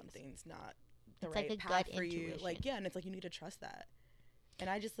knows when something's not the right like path for you. Like, yeah, and it's like you need to trust that. And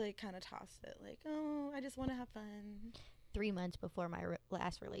I just like kind of tossed it like, oh, I just want to have fun. 3 months before my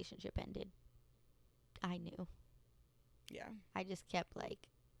last relationship ended, I knew. Yeah. I just kept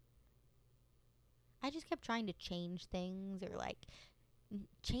trying to change things or like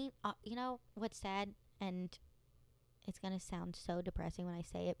change. You know what's sad, and it's going to sound so depressing when I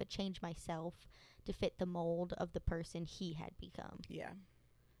say it, but change myself to fit the mold of the person he had become. Yeah.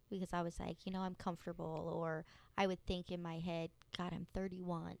 Because I was like, I'm comfortable, or I would think in my head, God, I'm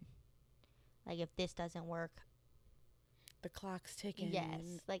 31. Like, if this doesn't work. The clock's ticking.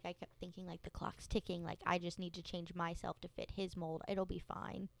 Yes. Like, I kept thinking, like, the clock's ticking. Like, I just need to change myself to fit his mold. It'll be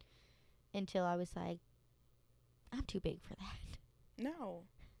fine. Until I was like, I'm too big for that. No.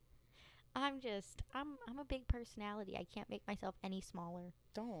 I'm a big personality. I can't make myself any smaller.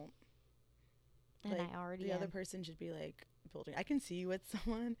 Don't. And like, I already other person should be like building. I can see you with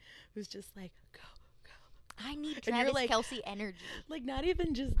someone who's just like, go. I need And you're Travis like, Kelsey energy. like, not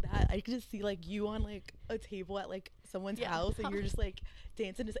even just that. I can just see like you on like a table at like someone's house, and you're just like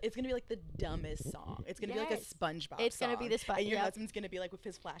dancing. It's gonna be like the dumbest song. It's gonna be like a SpongeBob It's song. gonna be the SpongeBob. And your husband's gonna be like with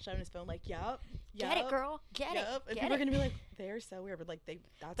his flashlight on his phone, like, yup. Get it, girl. Get it. And Get people are it. gonna be like, they're so weird, but like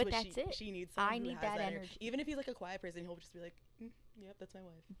that's But what that's it. she needs. Someone I who need has that energy. energy. Even if he's like a quiet person, he'll just be like, yep, that's my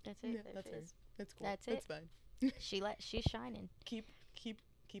wife. That's it. Yeah, that's her. That's cool. That's That's it. fine. She's shining.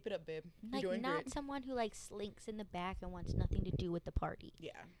 Keep it up, babe. Like, You're doing not great. someone who like slinks in the back and wants nothing to do with the party.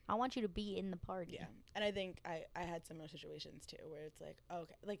 Yeah. I want you to be in the party. Yeah. And I think I had similar situations too, where it's like,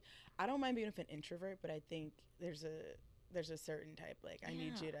 okay, like I don't mind being with an introvert, but I think there's a certain type, like I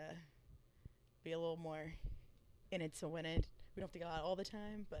need you to be a little more in it to win it. We don't have to go out all the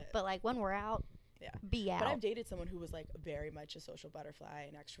time, but like when we're out, be out. But I've dated someone who was like very much a social butterfly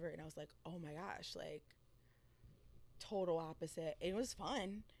and extrovert, and I was like, oh my gosh, like total opposite. It was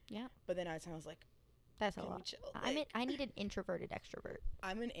fun. Yeah. But then I was like, that's a lot. I need an introverted extrovert.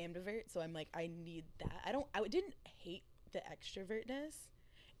 I'm an ambivert, so I'm like, I need that. I didn't hate the extrovertness.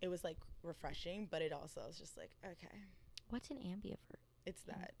 It was like refreshing, but it also was just like, okay. What's an ambivert? It's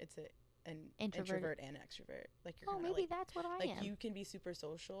that. It's an introvert and extrovert. Like you're maybe like, that's what I am. Like you can be super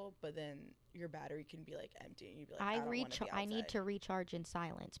social, but then your battery can be like empty, and you'd be like, I don't want to be outside. I need to recharge in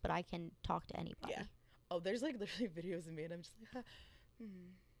silence, but I can talk to anybody. Yeah. Oh, there's like literally videos of me, and I'm just like,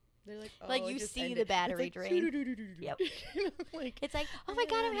 they're like, oh, like you see the battery drain. Yep. Like it's like, oh my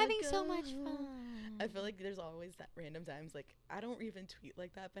god, I'm having so much fun. I feel like there's always that random times, like I don't even tweet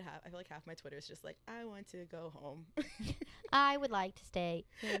like that, but I feel like half my Twitter is just like, I want to go home. I would like to stay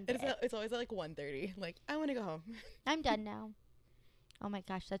in bed. It's always at like 1:30. Like I want to go home. I'm done now. Oh my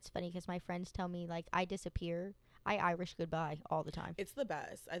gosh, that's funny because my friends tell me like I disappear. I Irish goodbye all the time. It's the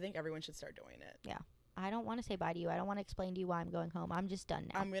best. I think everyone should start doing it. Yeah. I don't want to say bye to you. I don't want to explain to you why I'm going home. I'm just done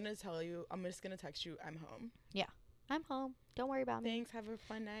now. I'm going to tell you. I'm just going to text you. I'm home. Yeah. I'm home. Don't worry about me. Thanks. Have a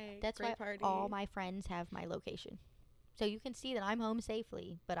fun night. That's Great why party. all my friends have my location. So you can see that I'm home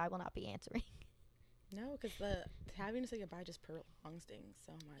safely, but I will not be answering. No, because having to say goodbye just prolongs things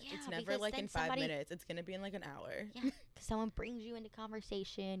so much. Yeah, it's never like in 5 minutes. It's going to be in like an hour. Yeah. Because someone brings you into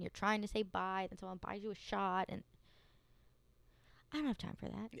conversation. You're trying to say bye. Then someone buys you a shot. And I don't have time for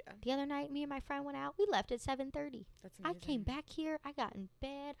that. Yeah. The other night, me and my friend went out. We left at 7:30. That's amazing. I came back here. I got in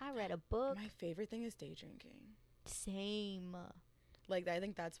bed. I read a book. My favorite thing is day drinking. Same. Like, I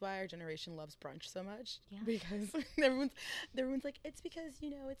think that's why our generation loves brunch so much. Yeah. Because everyone's like, it's because,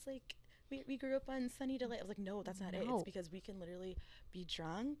 it's like, we grew up on Sunny Delight. I was like, no, that's not it. It's because we can literally be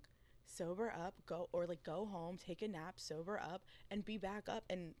drunk, sober up, go home, take a nap, sober up, and be back up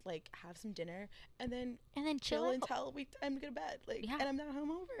and like have some dinner and then chill until time to go to bed. Like, and I'm not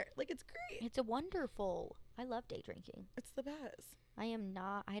hungover. Like, it's great. It's a wonderful. I love day drinking. It's the best. I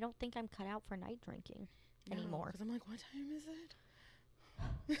don't think I'm cut out for night drinking anymore. Because I'm like, what time is it?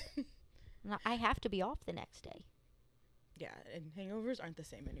 I have to be off the next day. Yeah, and hangovers aren't the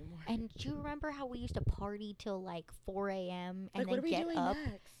same anymore. And do you remember how we used to party till like 4 a.m. and like, then get up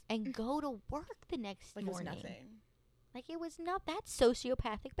next? and go to work the next like morning? It was nothing. Like it was not. That's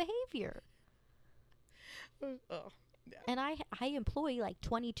sociopathic behavior. Oh, yeah. And I employ like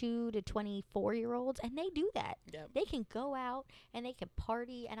 22 to 24-year-olds, and they do that. Yep. They can go out and they can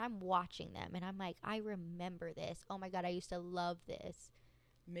party, and I'm watching them, and I'm like, I remember this. Oh my god, I used to love this.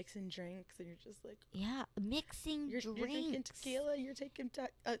 Mixing drinks, and you're just like, yeah, mixing drinks. You're drinking tequila, you're taking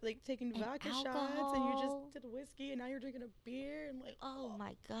taking vodka shots, and you just did whiskey, and now you're drinking a beer, and like, oh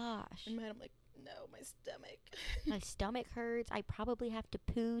my gosh. In my head, I'm like, no, my stomach. My stomach hurts. I probably have to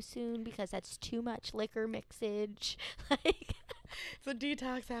poo soon because that's too much liquor mixage. Like, it's a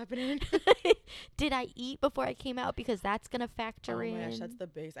detox happening. Did I eat before I came out? Because that's gonna factor in. Oh my gosh, that's the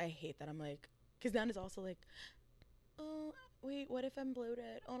biggest. I hate that. I'm like, because then it's also like, oh. Wait, what if I'm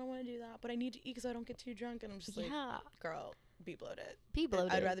bloated? Oh, I don't want to do that, but I need to eat because I don't get too drunk. And I'm just like, girl, be bloated. Be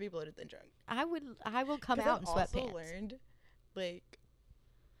bloated. I'd rather be bloated than drunk. I will come out in sweatpants. I've also learned, like,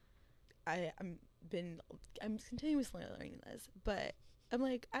 I'm continuously learning this, but I'm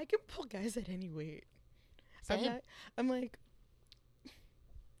like, I can pull guys at any weight. Same. I'm like,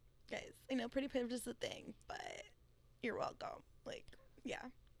 guys, I know pretty privilege is a thing, but you're welcome. Like, yeah.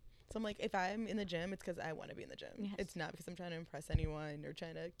 So I'm like, if I'm in the gym, it's because I want to be in the gym. Yes. It's not because I'm trying to impress anyone or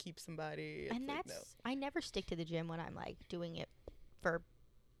trying to keep somebody. It's and like, that's, no. I never stick to the gym when I'm like doing it for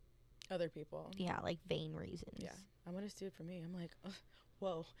other people. Yeah, like vain reasons. Yeah. I want to do it for me. I'm like,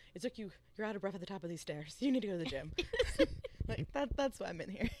 whoa, it took you're out of breath at the top of these stairs. You need to go to the gym. Like, that's why I'm in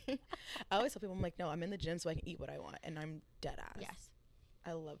here. I always tell people, I'm like, no, I'm in the gym so I can eat what I want. And I'm dead ass. Yes.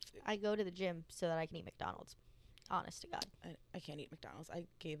 I love food. I go to the gym so that I can eat McDonald's. Honest to God. I can't eat McDonald's. I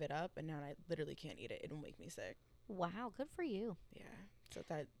gave it up, and now I literally can't eat it. It'll make me sick. Wow, good for you. Yeah. So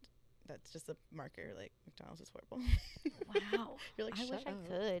that's just a marker. Like, McDonald's is horrible. Wow. You're like, I wish I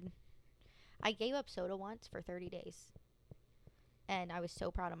could. I gave up soda once for 30 days. And I was so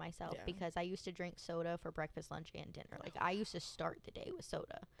proud of myself because I used to drink soda for breakfast, lunch, and dinner. Like, I used to start the day with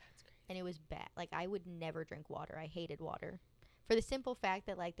soda. That's great. And it was bad. Like, I would never drink water. I hated water. For the simple fact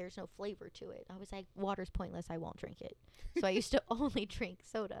that, like, there's no flavor to it. I was like, water's pointless. I won't drink it. So I used to only drink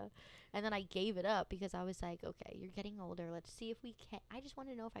soda. And then I gave it up because I was like, okay, you're getting older. Let's see if we can. I just want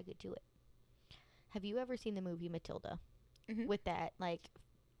to know if I could do it. Have you ever seen the movie Matilda? Mm-hmm. With that, like,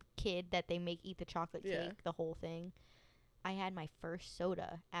 kid that they make eat the chocolate cake, the whole thing? I had my first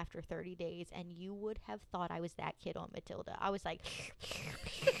soda after 30 days, and you would have thought I was that kid on Matilda. I was like...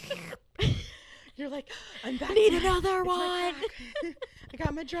 You're like, I'm back. Need another one. I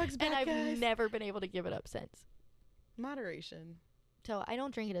got my drugs back, and I've guys. never been able to give it up since. Moderation. So I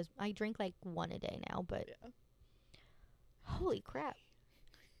don't drink it I drink like one a day now, but holy crap.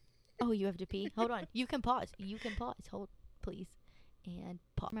 Oh, you have to pee? Hold on. You can pause. Hold, please. And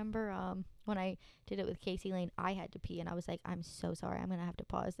pause. Remember when I did it with Casey Lane, I had to pee, and I was like, I'm so sorry. I'm going to have to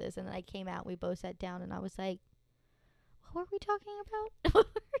pause this. And then I came out, and we both sat down, and I was like, what were we talking about?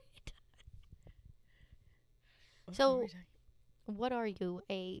 So, what are you,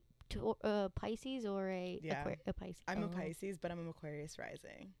 a Pisces or a Pisces? I'm a Pisces, but I'm an Aquarius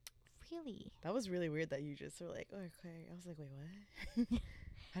rising. Really? That was really weird that you just were like, oh, okay. I was like, wait, what?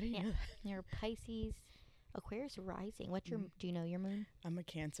 How do you know that? You're Pisces, Aquarius rising. What's your? Do you know your moon? I'm a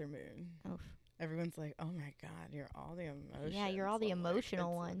Cancer moon. Oh. Everyone's like, oh my God, you're all the emotions. Yeah, you're all the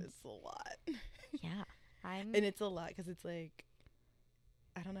emotional ones. It's a lot. Yeah, and it's a lot because it's like,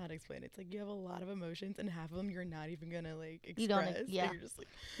 I don't know how to explain it. It's like you have a lot of emotions, and half of them you're not even gonna like express. You don't. Yeah. You're just like,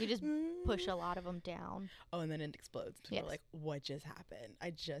 you just push a lot of them down. Oh, and then it explodes. People are like, "What just happened? I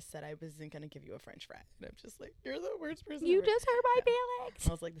just said I wasn't gonna give you a French fry," and I'm just like, "You're the worst person." You ever. just hurt my feelings.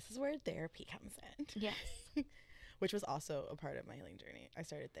 I was like, "This is where therapy comes in." Yes. Which was also a part of my healing journey. I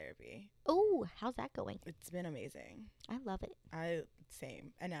started therapy. Oh, how's that going? It's been amazing. I love it.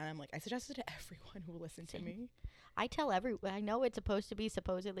 Same. And now I'm like, I suggest it to everyone who will listen to me. I tell everyone. I know it's supposed to be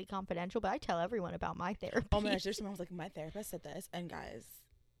supposedly confidential, but I tell everyone about my therapy. Oh my gosh, there's someone who was like, my therapist said this, and guys,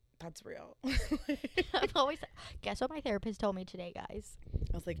 that's real. I'm always guess what my therapist told me today, guys.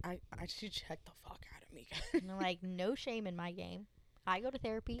 I was like, I should check the fuck out of me. And I'm like, no shame in my game. I go to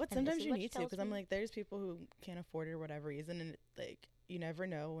therapy. But sometimes you need to, because I'm like, there's people who can't afford it or whatever reason, and like, you never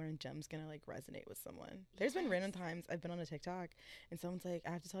know when a gem's gonna like resonate with someone. There's been random times I've been on a TikTok and someone's like,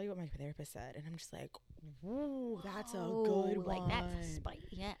 I have to tell you what my therapist said, and I'm just like, whoa, that's a good one. Like, that's a spite.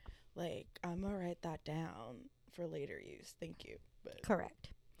 Yeah. Like, I'm gonna write that down for later use. Thank you. But correct.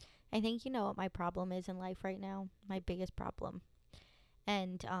 I think you know what my problem is in life right now. My biggest problem,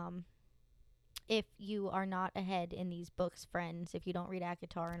 and if you are not ahead in these books, friends, if you don't read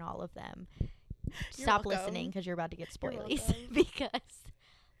ACOTAR and all of them, stop listening because you're about to get spoilies. Because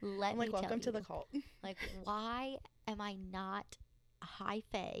let me tell you. Welcome to the cult. Like, why am I not high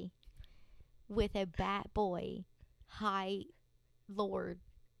fae with a bat boy, high lord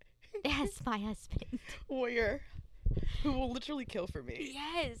as my husband? Warrior. Who will literally kill for me.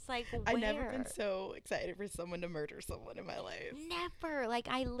 Yes, like, where? I've never been so excited for someone to murder someone in my life. Never. Like,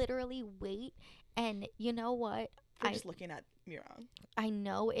 I literally wait, and you know what? I'm just looking at Miran. I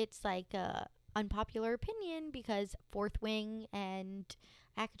know it's like a unpopular opinion because Fourth Wing and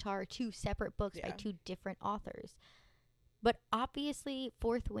ACOTAR are two separate books by two different authors. But obviously,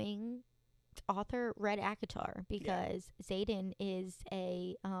 Fourth Wing author read ACOTAR because Xaden is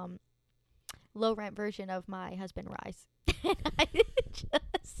a low rent version of my husband Rise.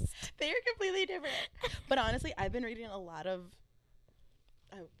 They are completely different. But honestly, I've been reading a lot of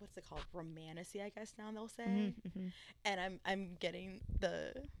what's it called, romantasy, I guess now they'll say. Mm-hmm. And I'm getting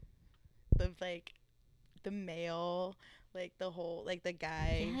the like the male, like the whole, like the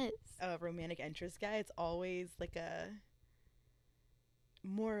guy, romantic interest guy. It's always like a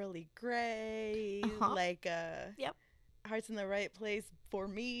morally gray, like heart's in the right place for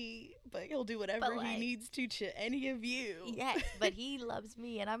me, but he'll do whatever he needs to any of you. Yes, but he loves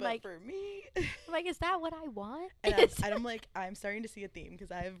me, and I'm like, for me, I'm like, is that what I want? And I'm like, I'm starting to see a theme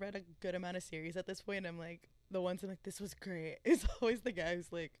because I've read a good amount of series at this point. And I'm like, the ones I'm like, this was great. It's always the guy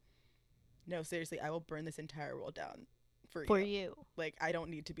who's like, no, seriously, I will burn this entire world down for you. Like, I don't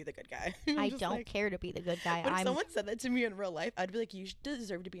need to be the good guy. I don't care to be the good guy. But if someone said that to me in real life, I'd be like, you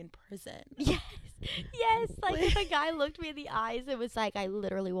deserve to be in prison. Yes, like if a guy looked me in the eyes, it was like, I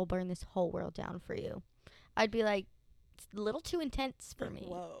literally will burn this whole world down for you. I'd be like, it's a little too intense for me.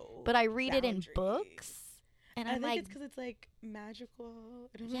 Whoa. But I read it in books. And I I'm think like, it's because it's like magical.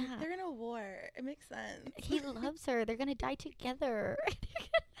 And I'm yeah, like, they're in a war. It makes sense. he loves her. They're gonna die together.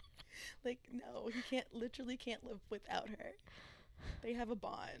 Like, no, he literally can't live without her. They have a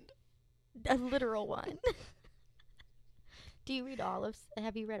bond. A literal one. Do you read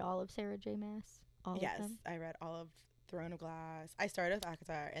have you read all of Sarah J. Maas? All Yes, of them? I read all of Throne of Glass. I started with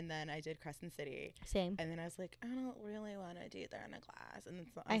Akatar, and then I did Crescent City. Same. And then I was like, I don't really want to do Throne of Glass. And then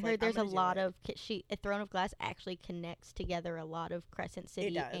I heard there's a lot of Throne of Glass actually connects together a lot of Crescent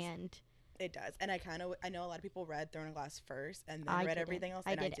City and it does. And I know a lot of people read Throne of Glass first and then I read didn't. everything else.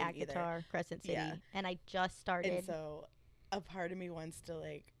 I And did I didn't Akatar, either. Crescent City, Yeah. and I just started. And so a part of me wants to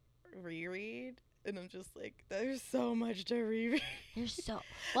like reread. And I'm just like, there's so much to reread. There's so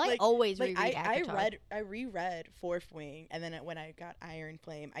well, Like- I always Like reread Akatar. I reread Fourth Wing, and then when I got Iron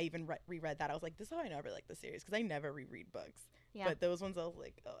Flame, I even reread that. I was like, this is how I never like the series because I never reread books. Yeah. But those ones I was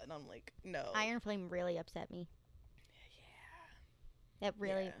like, oh, and I'm like, no. Iron Flame really upset me. Yeah. That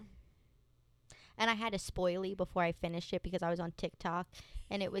really. Yeah. And I had a spoilie before I finished it because I was on TikTok,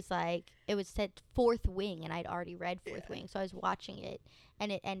 and it was said Fourth Wing, and I'd already read Fourth Wing, so I was watching it,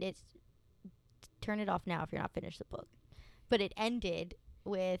 and it's turn it off now if you're not finished the book, but it ended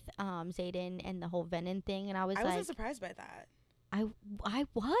with Xaden and the whole Venom thing, and I wasn't surprised by that. I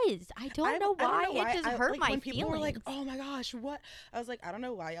don't know why it just hurt my when feelings. people were like, oh my gosh, what? I was like, I don't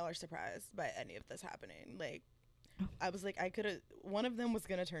know why y'all are surprised by any of this happening. Like, I was like, one of them was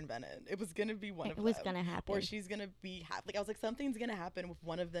gonna turn Venom. It was gonna be one of them. It was gonna happen. Or she's gonna be like, I was like, something's gonna happen with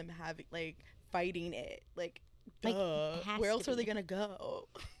one of them having like fighting it. Like, Like, duh. it has Where to else are they be. gonna go?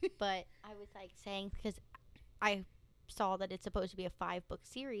 But I was like saying, because I saw that it's supposed to be a 5-book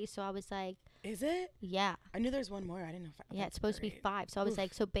series, so I was like, Is it? yeah. I knew there was one more. I didn't know. Yeah, it's supposed to be 5. So I was Oof.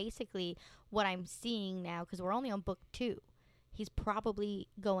 like, so basically what I'm seeing now, because we're only on book 2, he's probably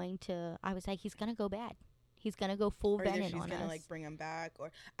going to, I was like, he's going to go bad. He's going to go full Or either Venom she's on gonna us. like bring him back,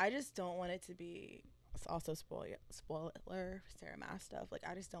 or I just don't want it to be. It's also spoiler Sarah Maas stuff. Like,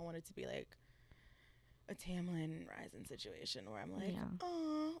 I just don't want it to be like a Tamlin Ryzen situation where I'm like, Yeah.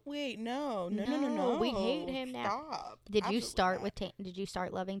 oh wait, no, we hate him now. Stop. Did you Absolutely start not. did you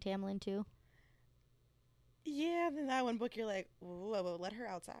start loving Tamlin too? Yeah, then that one book you're like, whoa, let her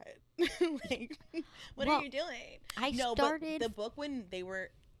outside. Like, what Well, are you doing? I No, started but the book when they were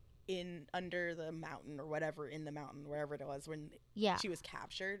in under the mountain or whatever, in the mountain, wherever it was, when yeah. she was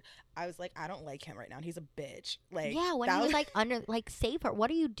captured, I was like, I don't like him right now. He's a bitch. Like, Yeah, when that he was like under like save her.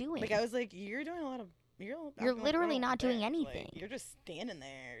 What are you doing? like, I was like, you're doing a lot of you're acting literally like a not doing bitch. anything. Like, you're just standing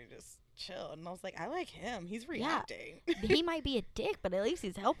there, just chill. And I was like, I like him. He's reacting. He might be a dick, but at least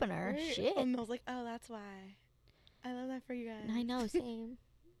he's helping her. Right? Shit. And I was like, oh, that's why. I love that for you guys. I know, same.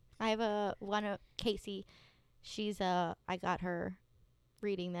 I have one of Casey. She's I got her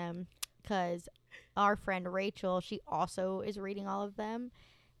reading them because our friend Rachel, she also is reading all of them,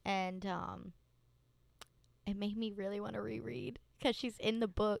 and it made me really want to reread because she's in the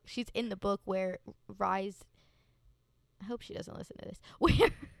book. She's in the book where Rise. I hope she doesn't listen to this.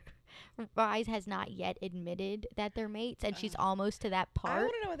 Where Rise has not yet admitted that they're mates, and she's almost to that I part.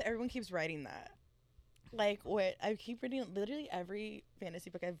 want to know whether everyone keeps writing that. Like, what I keep reading, literally every fantasy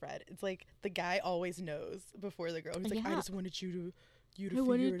book I've read, it's like the guy always knows before the girl. He's like, I Yeah. just wanted you to I figure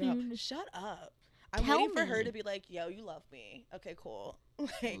wanted it out. you to- Shut up. I'm Tell waiting for her me. to be like, yo, you love me. Okay, cool.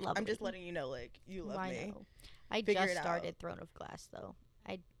 Like, I'm Lovely. just letting you know, like, you love I me. know. I Figure just it out. started Throne of Glass though.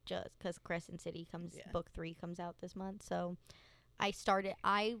 Because Crescent City book 3 comes out this month, so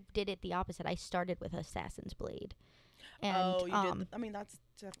I did it the opposite. I started with Assassin's Blade, and Oh, you did. I mean, that's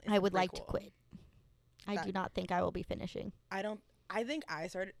definitely. I would like to prequel. quit. I That- do not think I will be finishing. I think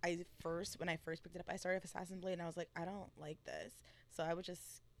when I first picked it up, I started with Assassin's Blade, and I was like, I don't like this, so I would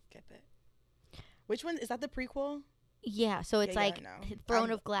just skip it. Which one is that? The prequel? Yeah, so it's Yeah, like no. Throne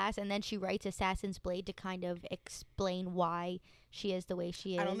of Glass, and then she writes Assassin's Blade to kind of explain why she is the way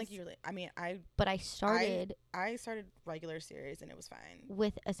she is. I don't think you really. I mean, But I started I started regular series, and it was fine.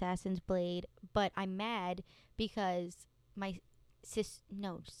 with Assassin's Blade, but I'm mad because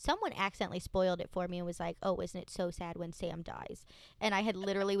someone accidentally spoiled it for me and was like, oh, isn't it so sad when Sam dies? And I had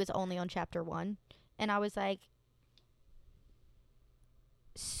literally was only on chapter 1, and I was like,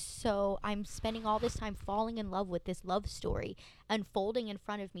 so I'm spending all this time falling in love with this love story unfolding in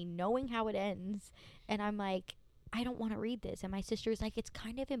front of me, knowing how it ends, and I'm like, I don't want to read this. And my sister's like, it's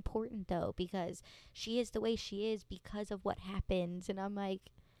kind of important though, because she is the way she is because of what happens. And I'm like,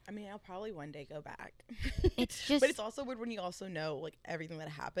 I mean, I'll probably one day go back. It's just, but it's also weird when you also know like everything that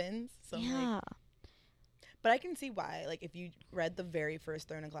happens. So I'm yeah. like, but I can see why. Like, if you read the very first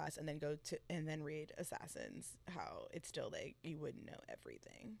Throne of Glass and then read Assassins, how it's still like you wouldn't know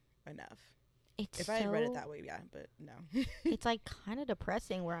everything enough. It's If I had read it that way, yeah, but no. It's like kind of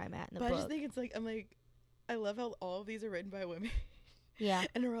depressing where I'm at in the But book. I just think it's like, I'm like, I love how all of these are written by women. Yeah.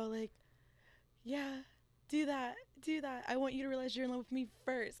 And we're all like, yeah, do that. I want you to realize you're in love with me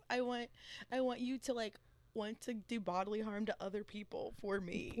first. I want you to like want to do bodily harm to other people for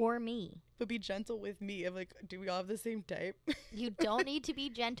me. But be gentle with me. I'm like, do we all have the same type? You don't need to be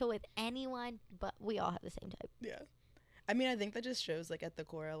gentle with anyone, but we all have the same type. Yeah. I mean, I think that just shows like at the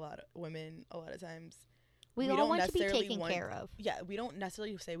core, a lot of women, a lot of times, we all want to be taken care of. Yeah, we don't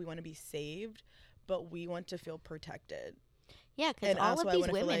necessarily say we want to be saved, but we want to feel protected. Yeah, because all of these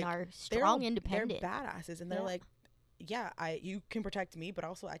women are strong, independent. They're badasses, and they're like, yeah, you can protect me, but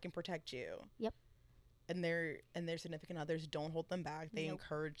also I can protect you. Yep. And their significant others don't hold them back. They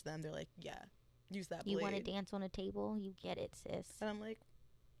encourage them. They're like, yeah, use that blade. You want to dance on a table? You get it, sis. And I'm like,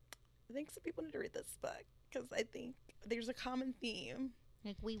 I think some people need to read this book because I think there's a common theme.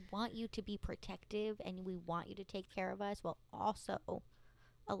 Like, we want you to be protective and we want you to take care of us while also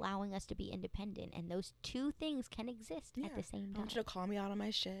allowing us to be independent. And those two things can exist at the same time. I want you to call me out on my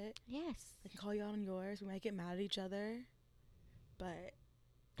shit. Yes. I can call you out on yours. We might get mad at each other. But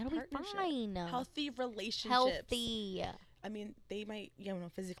that'll be fine. Healthy relationships. Healthy. I mean, they might,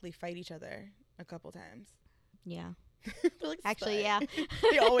 physically fight each other a couple times. Yeah. Like, actually, yeah.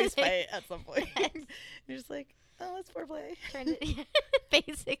 They always fight at some point. You're just like, oh, let's foreplay.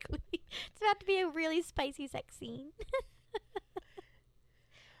 Basically. It's about to be a really spicy sex scene.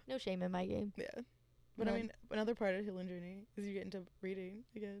 No shame in my game. Yeah. But I mean, another part of Healing Journey is you get into reading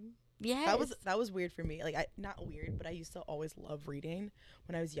again. Yeah. That was weird for me. Like, not weird, but I used to always love reading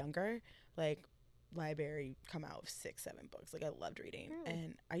when I was younger. Like, library come out with 6, 7 books. Like, I loved reading.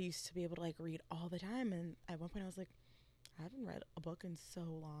 And I used to be able to, like, read all the time. And at one point I was like, I haven't read a book in so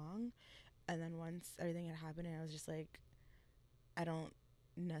long. And then once everything had happened, and I was just like, I don't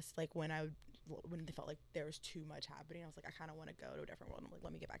like when they felt like there was too much happening, I was like, I kind of want to go to a different world. I'm like,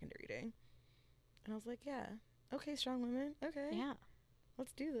 let me get back into reading. And I was like, yeah, okay, strong women, okay, yeah,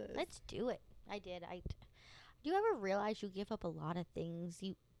 let's do this. Let's do it. I did. Do you ever realize you give up a lot of things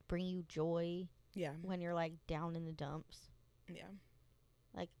you bring you joy? Yeah. When you're like down in the dumps. Yeah.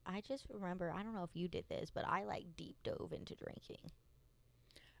 Like, I just remember, I don't know if you did this, but I like deep dove into drinking.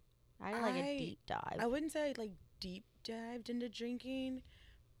 I did like a deep dive. I wouldn't say I like deep dived into drinking,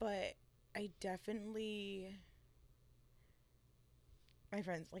 but I definitely, my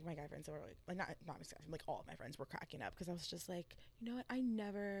friends, like my guy friends, were like not my guy, like all of my friends were cracking up because I was just like, you know what, I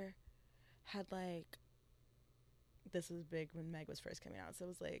never had like, this was big when Meg was first coming out, so it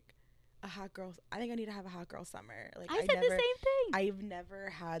was like a hot girl. I think I need to have a hot girl summer. Like, I said the same thing. I've never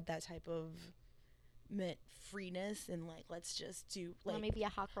had that type of freeness and like, let's just do like, let me be a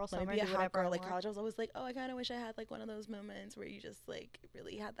hot girl summer. Let me be a hot girl. Like, college, I was always like, oh, I kind of wish I had like one of those moments where you just like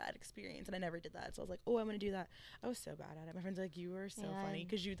really had that experience, and I never did that. So I was like, oh, I'm gonna do that. I was so bad at it. My friends were like, you were so funny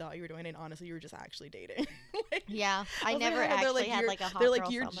because you thought you were doing it, and honestly you were just actually dating. Like, yeah, I never actually had like a hot girl. They're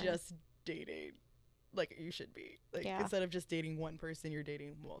like, you're just dating. Like, you should be. Like, instead of just dating one person, you're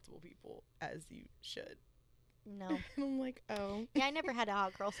dating multiple people, as you should. No. And I'm like, oh. Yeah, I never had a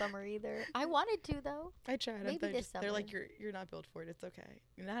hot girl summer either. I wanted to, though. I tried. Maybe this summer. They're like, you're not built for it. It's okay.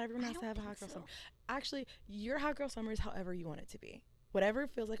 Not everyone has to have a hot girl summer. Actually, your hot girl summer is however you want it to be. Whatever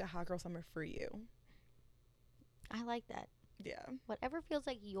feels like a hot girl summer for you. I like that. Yeah. Whatever feels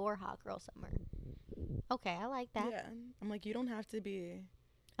like your hot girl summer. Okay, I like that. Yeah. I'm like, you don't have to be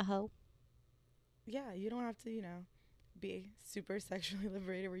a hoe. Yeah, you don't have to, be super sexually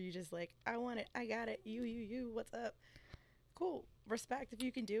liberated where you just like, I want it, I got it, you, what's up? Cool. Respect if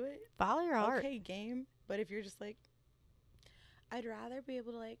you can do it. Follow your heart. Okay, game. But if you're just like, I'd rather be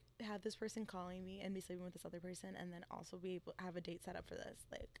able to like have this person calling me and be sleeping with this other person and then also be able to have a date set up for this.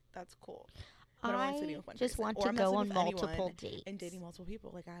 Like, that's cool. But I just want to go on multiple dates. And dating multiple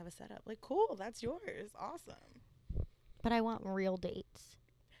people. Like, I have a setup. Like, cool, that's yours. Awesome. But I want real dates.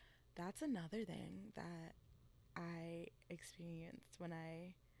 That's another thing that I experienced when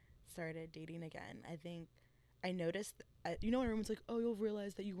I started dating again. I think I noticed, when everyone's like, oh, you'll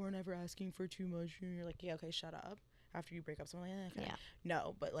realize that you weren't ever asking for too much. And you're like, yeah, okay, shut up. After you break up, someone like, okay. Yeah.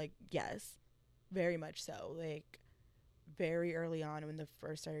 No, but like, yes, very much so. Like, very early on when the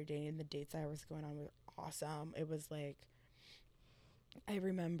first started dating, the dates I was going on were awesome. It was like, I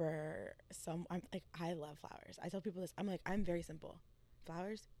remember I love flowers. I tell people this. I'm like, I'm very simple.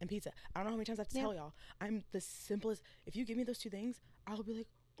 Flowers and pizza. I don't know how many times I have to tell y'all. I'm the simplest. If you give me those two things, I'll be like,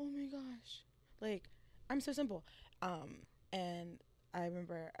 oh my gosh. Like, I'm so simple. And I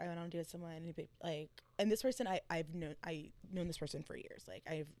remember I went on a date with someone and and this person I've known this person for years. Like,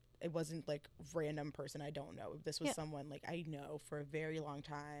 it wasn't like random person I don't know. This was Yeah. someone like I know for a very long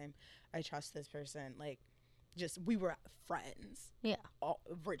time. I trust this person. Like, just we were friends. Yeah.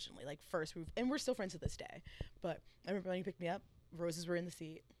 Originally, like first we, and we're still friends to this day. But I remember when he picked me up, roses were in the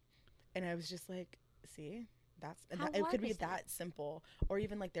seat, and I was just like, see, that's and How it could hard be is that? that simple. Or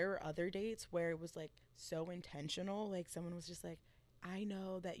even like there were other dates where it was like so intentional. Like someone was just like, I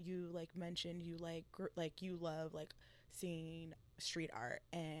know that you like mentioned you like you love like seeing street art,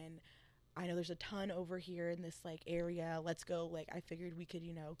 and I know there's a ton over here in this like area. Let's go. Like I figured we could,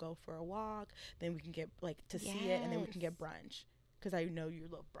 go for a walk. Then we can get like to see it, and then we can get Yes. brunch because I know you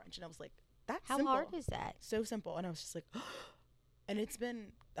love brunch. And I was like, that's How simple. hard is that? So simple. And I was just like, and it's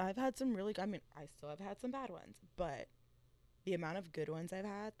been. I've had some really. I mean, I still have had some bad ones, but the amount of good ones I've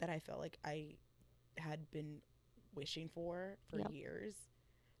had that I felt like I had been wishing for Yep. years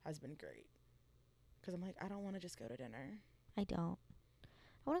has been great. Because I'm like, I don't want to just go to dinner. I don't.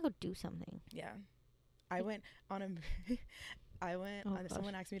 I want to go do something. Yeah. I went on a Oh, gosh.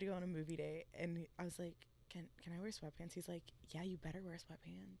 someone asked me to go on a movie date, and I was like, can I wear sweatpants? He's like, yeah, you better wear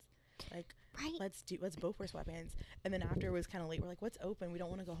sweatpants. Like, Right. let's both wear sweatpants. And then after it was kind of late, we're like, what's open? We don't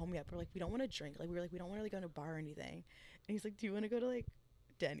want to go home yet. We're like, we don't want to drink. Like, we were like, we don't want to really go to a bar or anything. And he's like, do you want to go to like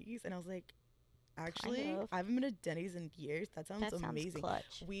Denny's? And I was like, actually, Kind of. I haven't been to Denny's in years. That sounds That sounds amazing.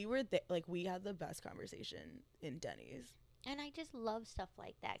 clutch. We were we had the best conversation in Denny's And I just love stuff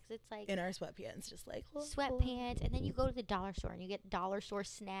like that because it's like in our sweatpants, just like sweatpants, and then you go to the dollar store and you get dollar store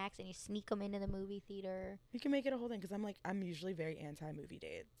snacks and you sneak them into the movie theater. You can make it a whole thing because I'm usually very anti movie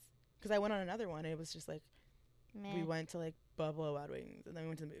dates. Because I went on another one, and it was just like Meh. we went to like Buffalo Wild Wings, and then we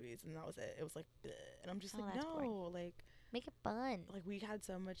went to the movies, and that was it. It was like, bleh. And I'm just Oh, like, that's no, boring. like Make it fun. we had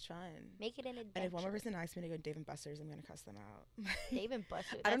so much fun. Make it an adventure. And if one more person asks me to go to Dave and Buster's, I'm gonna cuss them out. Dave and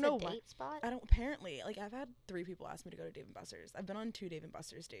Buster's. I don't That's know a why- date spot. I don't. Apparently, like I've had 3 people ask me to go to Dave and Buster's. I've been on 2 Dave and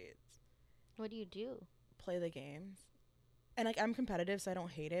Buster's dates. What do you do? Play the games. And like I'm competitive, so I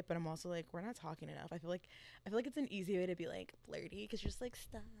don't hate it, but I'm also like we're not talking enough. I feel like it's an easy way to be like flirty because you're just like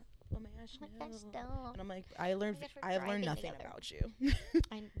stop. Oh my gosh, Oh my gosh, no. don't. And I'm like I learned guess we're I have learned driving nothing together. about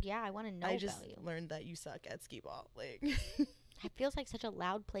you. I want to know I just about you. learned that you suck at skee ball. Like It feels like such a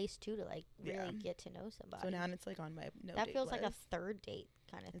loud place too to like really Yeah. get to know somebody. so now it's like on my no that date feels like a list. third date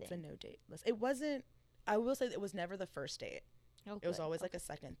kind of It's thing. a no date list. It wasn't. I will say that it was never the first date. Oh, It was good. always like Okay. a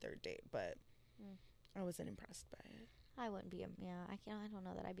second, third date, but Mm. I wasn't impressed by it. I wouldn't be. Yeah, I can't. I don't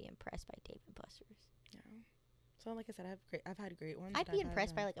know that I'd be impressed by Dave and Buster's. Yeah. So like I said, I've had great ones. I'd but be I've had,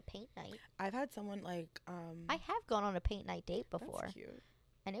 impressed by like a paint night. I've had someone like I have gone on a paint night date before, That's cute.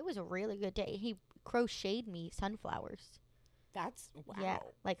 and it was a really good day. He crocheted me sunflowers. That's wow. Yeah,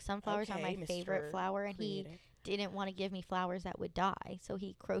 like sunflowers are my Okay, favorite Mr. flower, and he Creative. didn't want to give me flowers that would die, so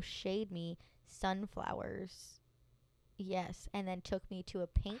he crocheted me sunflowers. Yes, and then took me to a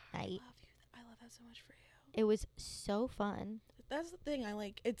paint night. I love that so much for you. It was so fun. That's the thing. I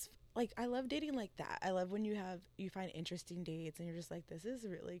like. It's like I love dating like that. I love when you find interesting dates and you're just like, this is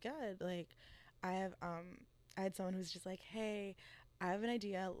really good. Like, I had someone who's just like, hey, I have an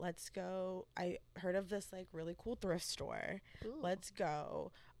idea. Let's go. I heard of this like really cool thrift store. Ooh. Let's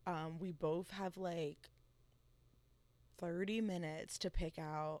go. We both have like 30 minutes to pick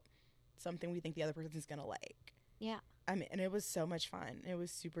out something we think the other person's gonna like. Yeah. I mean, and it was so much fun. It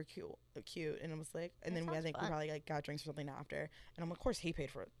was super cute, and it was like, and That then I sounds think we fun. probably like got drinks or something after. And I'm like, of course he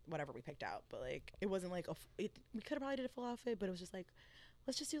paid for whatever we picked out, but like it wasn't like we could have probably did a full outfit, but it was just like,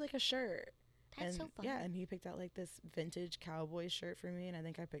 let's just do like a shirt. That's and so fun. yeah, and he picked out like this vintage cowboy shirt for me, and I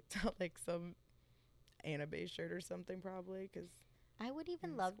think I picked out like some anime shirt or something probably because I would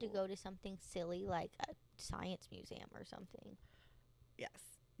even in love to school. go to something silly like a science museum or something. yes.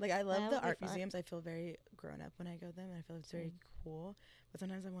 Like, I love That the would be art fun. museums. I feel very grown up when I go them, and I feel it's very cool. But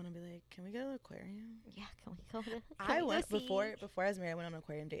sometimes I want to be like, can we go to the aquarium? Yeah, can we go to? I went before I was married. I went on an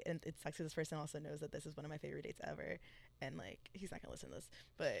aquarium date, and it sucks 'cause this person also knows that this is one of my favorite dates ever, and like he's not gonna listen to this,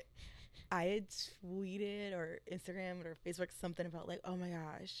 but I had tweeted or Instagrammed or Facebook something about like, oh my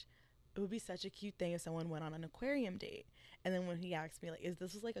gosh, it would be such a cute thing if someone went on an aquarium date. And then when he asked me like,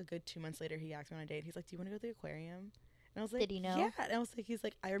 this was like a good 2 months later, he asked me on a date. He's like, do you want to go to the aquarium? And I was like, Did he know? Yeah. And I was like, he's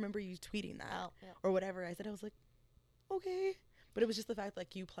like, I remember you tweeting that Oh, yeah. or whatever. I said, I was like, okay. But it was just the fact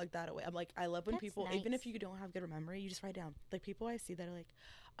like you plugged that away. I'm like, I love when That's people, even if nice. you don't have good memory, you just write down. Like people I see that are like,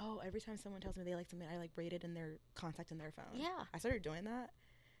 oh, every time someone tells me they like something, I like rate it in their contact in their phone. Yeah. I started doing that,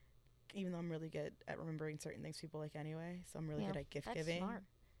 even though I'm really good at remembering certain things people like anyway. So I'm really Yeah, good at gift that's giving. smart.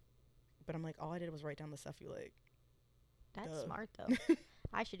 But I'm like, all I did was write down the stuff you like. That's Duh. smart though.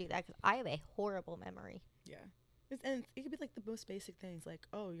 I should do that because I have a horrible memory. Yeah. And it could be like the most basic things like,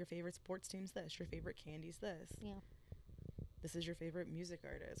 oh, your favorite sports team's this, your favorite candy's this. Yeah. this is your favorite music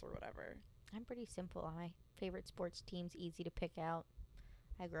artist or whatever. I'm pretty simple. My favorite sports team's easy to pick out.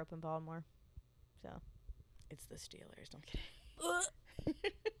 I grew up in Baltimore, so. It's the Steelers. Don't get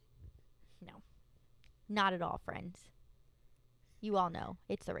it. No. Not at all, friends. You all know.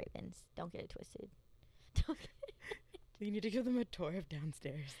 It's the Ravens. Don't get it twisted. You need to give them a tour of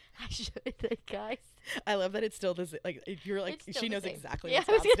downstairs. I should, guys. I love that it's still this, like, you're like, she knows same. exactly what's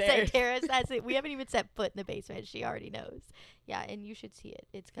what's downstairs. I was going to say, Tara says it. We haven't even set foot in the basement. She already knows. Yeah, and you should see it.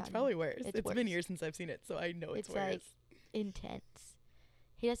 It's probably worse. It's worse. been years since I've seen it, so I know it's worse. Like intense.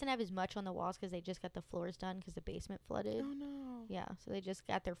 He doesn't have as much on the walls because they just got the floors done because the basement flooded. Oh, no. Yeah, so they just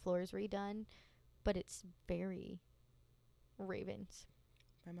got their floors redone, but it's very Ravens.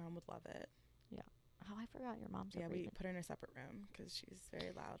 My mom would love it. Yeah. Oh, I forgot your mom's Yeah, we Raven. put her in a separate room because she's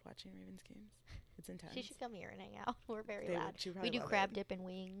very loud watching Ravens games. It's intense. She should come here and hang out. We're very They loud. would We do love crab it. dip and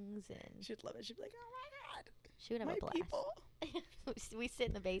wings, and She'd love it. She'd be like, oh my God. she would have My a blast. people. We sit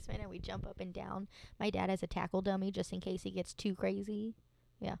in the basement and we jump up and down. My dad has a tackle dummy just in case he gets too crazy.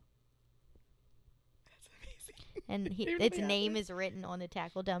 Yeah. That's amazing. And Even its if they name have is written on the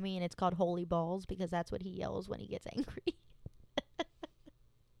tackle dummy, and it's called Holy Balls because that's what he yells when he gets angry.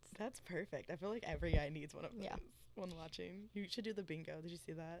 That's perfect. I feel like every guy needs one of those Yeah. when watching. You should do the bingo. Did you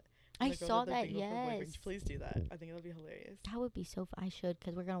see that? I The girl saw did the that, bingo for boyfriends. yes. Please do that. I think it'll be hilarious. That would be so I should,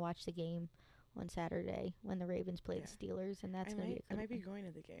 because we're going to watch the game on Saturday when the Ravens play the Steelers, and that's going to be I a might good be one. going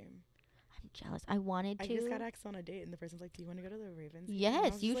to the game. I'm jealous. I wanted to. I just got asked on a date, and the person's like, "Do you want to go to the Ravens game?" Yes, And I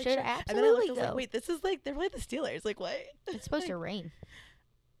was you just should like, "Sure." absolutely And then I looked, I was go. like, "Wait, this is like they're playing the Steelers. Like what?" It's supposed to rain.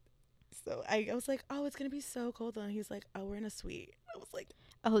 So I was like, "Oh, it's gonna be so cold." And he's like, "Oh, we're in a suite."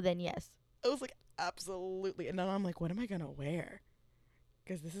 Oh, then yes. I was like, absolutely. And then I'm like, what am I gonna wear?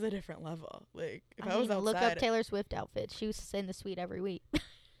 Because this is a different level. Like, if I was mean, outside, look up Taylor Swift outfits. She was in the suite every week.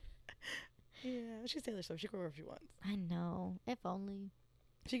 yeah, she's Taylor Swift. She could wear whatever she wants. I know. If only.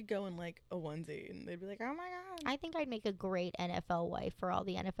 She could go in like a onesie, and they'd be like, "Oh my God." I think I'd make a great NFL wife for all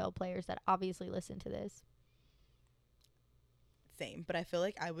the NFL players that obviously listen to this. Same, but I feel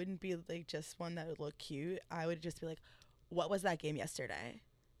like I wouldn't be like just one that would look cute. I would just be like, "What was that game yesterday?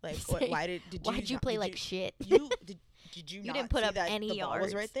 Like, why did you play like shit? Did you You not didn't put see up that any the ball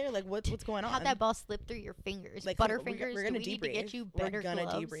was yards. right there? Like, what's going on? How'd that ball slip through your fingers? Like, Butterfingers. we're gonna do we debrief. need to get you better We're gonna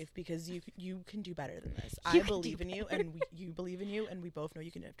gloves? debrief because you can do better than this. You I can do believe in you, and you believe in you, and we both know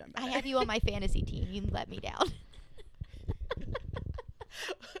you can have done better. I have you on my fantasy team. You let me down.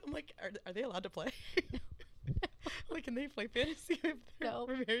 I'm like, are they allowed to play? Like, can they play fantasy if they're No.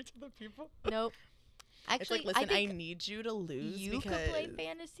 married to the people? Nope. Actually, it's like, listen, I I think need you to lose. you because could play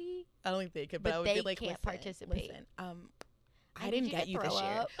fantasy. I don't think they could, but I would they be like, can't listen, participate. Listen, I I need didn't you get to you this throw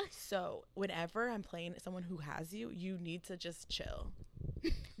year, up. so whenever I'm playing someone who has you, you need to just chill.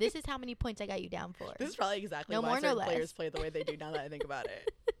 This is how many points I got you down for. This is probably exactly No why more, no certain less. players play the way they do. Now that I think about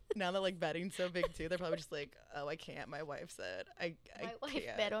it, now that like betting's so big too, they're probably just like, oh, I can't. My wife said I My wife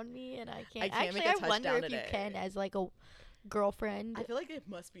can't. bet on me, and I can't. I can't Actually, make a I wonder touchdown if today. you can as like a girlfriend. I feel like it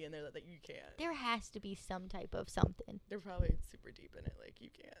must be in there that you can't. There has to be some type of something. They're probably super deep in it. Like you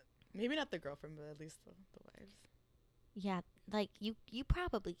can't. Maybe not the girlfriend, but at least the wives. Yeah, like you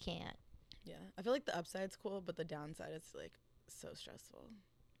probably can't. Yeah, I feel like the upside's cool, but the downside is like so stressful.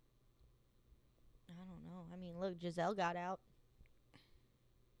 I don't know. I mean, look, Giselle got out.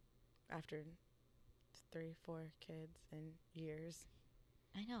 After 3-4 kids and years.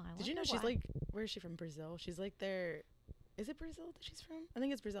 I know. Did you know she's like, where is she from? Brazil? She's like their, is it Brazil that she's from? I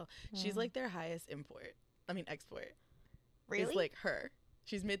think it's Brazil. She's like their highest export. Really? Is like her.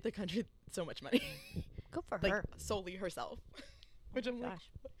 She's made the country so much money. Good for Like her. solely herself. Which Oh I'm my like, gosh.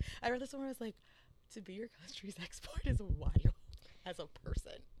 I read this somewhere. I was like, to be your country's export is wild as a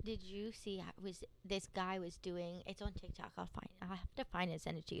person. Did you see? This guy was doing? It's on TikTok. I'll have to find it and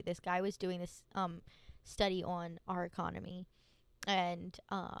send it to you. This guy was doing this study on our economy, and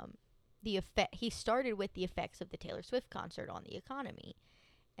the effect. He started with the effects of the Taylor Swift concert on the economy,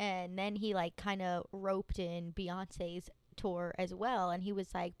 and then he like kind of roped in Beyonce's tour as well. And he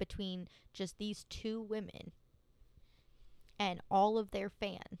was like, between just these two women and all of their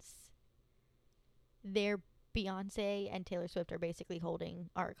fans, their Beyonce and Taylor Swift are basically holding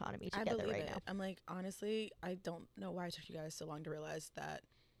our economy together right now. I'm like, honestly, I don't know why it took you guys so long to realize that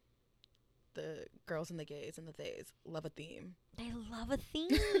the girls and the gays and the theys love a theme. They love a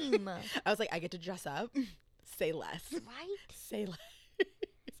theme. I was like, I get to dress up. Say less. Right? Say less.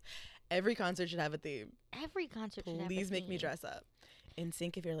 Every concert should have a theme. Every concert should have a Please make me theme. dress up.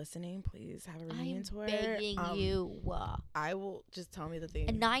 NSYNC, if you're listening, please have a reunion I'm tour. begging you. I will just tell me the theme.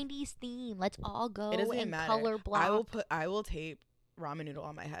 A 90s theme. Let's all go It doesn't in matter. color block. I will tape ramen noodle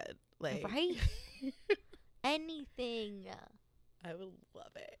on my head. Like Right? Anything. I would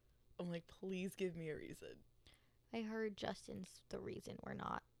love it. I'm like, please give me a reason. I heard Justin's the reason we're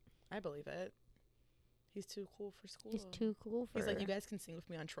not. I believe it. He's too cool for school. He's too cool for. He's like, you guys can sing with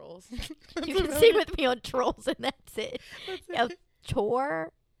me on Trolls. You can sing with me on Trolls, and that's it. That's A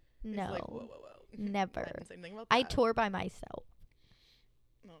tour? He's No. like, whoa. Never. I didn't say anything about that. I tour by myself.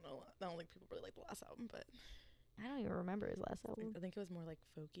 I don't know. I don't think people really like the last album, but I don't even remember his last album. I think it was more like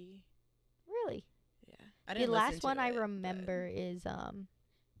folky. Really? Yeah. I The didn't listen last to one I it, remember is but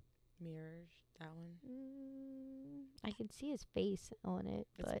Mirrors, that one. I can see his face on it,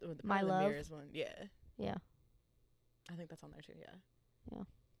 It's but the My Love. Mirrors one. Yeah. Yeah. I think that's on there too, yeah. Yeah.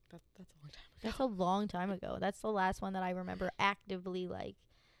 That's a long time ago. That's a long time ago. That's the last one that I remember actively like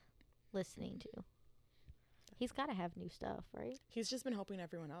listening to. He's got to have new stuff, right? He's just been helping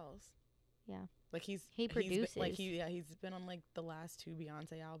everyone else. Yeah. Like He produces. produces. He's been on like the last 2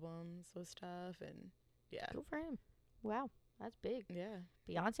 Beyonce albums with stuff, and yeah. Good for him. Wow. That's big. Yeah.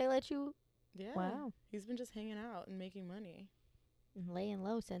 Beyonce let you. Yeah. Wow. He's been just hanging out and making money. And laying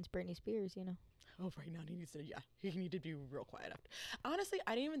low since Britney Spears, you know. Oh, right now he needs to. Yeah, he need to be real quiet after. Honestly,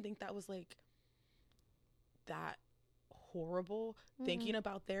 I didn't even think that was like that horrible. Thinking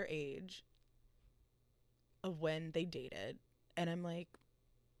about their age of when they dated, and I'm like,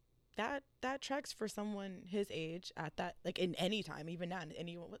 that tracks for someone his age at that, like in any time, even now. And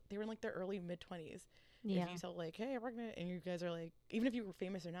they were in like their early mid-20s. Yeah. If you tell like, hey, I'm pregnant, and you guys are like, even if you were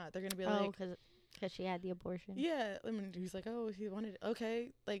famous or not, they're gonna be Oh, like, because she had the abortion. yeah. I mean, he's like, oh, he wanted.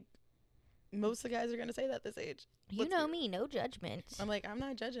 Okay, like most of the guys are gonna say that this age. You know me, no judgment. I'm like, I'm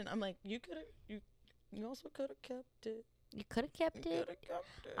not judging. I'm like, you also could have kept it. You could have kept it.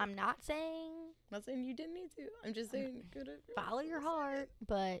 I'm not saying you didn't need to. I'm just saying you could have. follow your heart,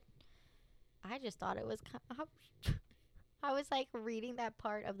 but I just thought it was I was like reading that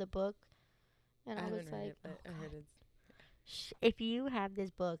part of the book, and I was like, I heard it. if you have this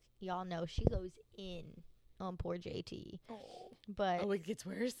book, y'all know she goes in on poor JT. Oh. But it gets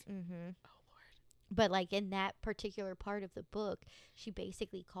worse. Mm-hmm. Oh Lord. But like in that particular part of the book, she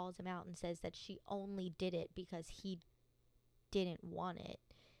basically calls him out and says that she only did it because he didn't want it.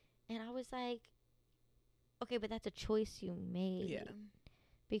 And I was like, okay, but that's a choice you made. Yeah.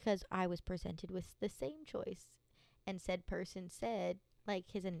 Because I was presented with the same choice. And said person said, like,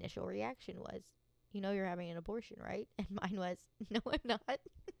 his initial reaction was, you know you're having an abortion, right? And mine was, no, I'm not.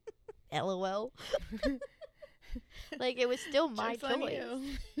 LOL. Like, it was still my Joke's on choice.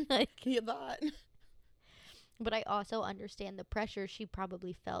 you. Like, You thought. but I also understand the pressure she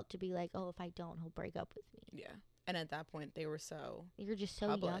probably felt to be like, oh, if I don't, he'll break up with me. Yeah. And at that point, they were so. You're just so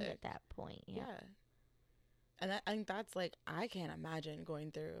public. young at that point. Yeah. And I think that's like, I can't imagine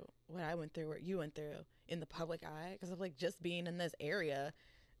going through what I went through, what you went through in the public eye. Because of like just being in this area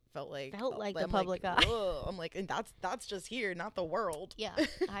felt like the I'm public like, eye. Ugh. I'm like, and that's just here, not the world. Yeah.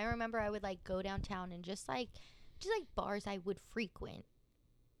 I remember I would like go downtown and just like bars I would frequent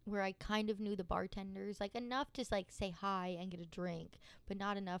where I kind of knew the bartenders, like enough to like say hi and get a drink, but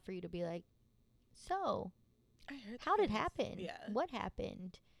not enough for you to be like, so I heard how did it this. happen? Yeah. What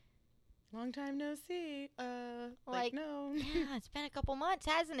happened? Long time no see. Like, no. Yeah, it's been a couple months,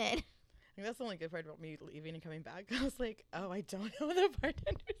 hasn't it? I think that's the only good part about me leaving and coming back. I was like, oh, I don't know the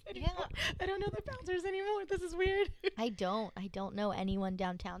bartenders anymore. Yeah. I don't know the bouncers anymore. This is weird. I don't know anyone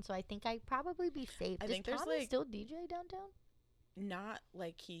downtown, so I think I'd probably be safe. I Does think there's, Tommy like- still DJ downtown? Not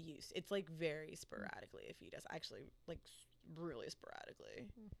like he used. It's like very sporadically if he does. Actually, like really sporadically.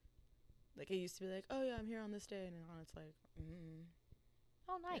 Like it used to be like, oh yeah, I'm here on this day, and now it's like,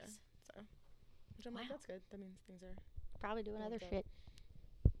 Oh, yeah. nice. So, which I'm like, Wow. that's good. That means things are. Probably doing other Okay. shit.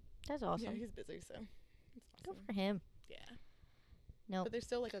 That's awesome. Yeah, he's busy, so it's Good awesome. for him. Yeah, No, but there's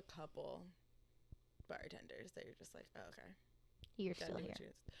still like a couple bartenders that you're just like, oh, okay. you're Gotta still do here. what you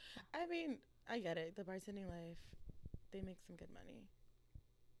is. I mean, I get it. The bartending life, they make some good money.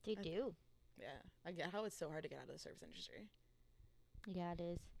 They I- do. Yeah, I get how it's so hard to get out of the service industry. Yeah, it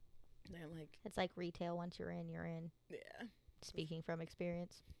is. And I'm like, It's like retail. Once you're in, you're in. yeah. Speaking from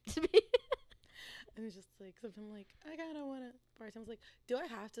experience. And it's just like, sometimes I'm like, I kind of want to bartend. I was like, do I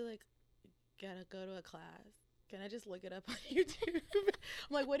have to like gotta go to a class? Can I just look it up on YouTube?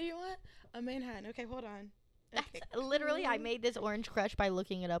 I'm like, what do you want? A Manhattan. Okay, hold on. Okay. That's literally, I made this orange crush by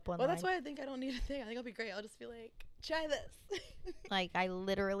looking it up online. Well, that's why I think I don't need a thing. I think I'll be great. I'll just be like, try this. Like, I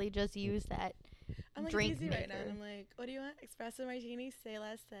literally just used that. I'm like, Drink it's easy right now. maker. And I'm like, what do you want? Espresso martini, say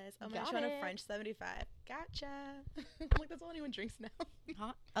less says. I'm like, Got trying it. a French 75. Gotcha. I'm like, that's all anyone drinks now.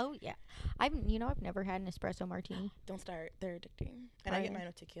 Huh? Oh, yeah. I've never had an espresso martini. Don't start. They're addicting. And I get Right. mine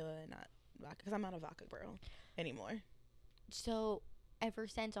with tequila and not vodka because I'm not a vodka girl anymore. So, ever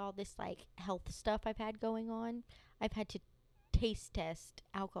since all this like health stuff I've had going on, I've had to taste test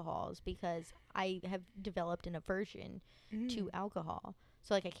alcohols because I have developed an aversion to alcohol.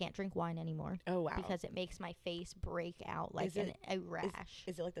 So like I can't drink wine anymore. Oh wow. Because it makes my face break out like a rash.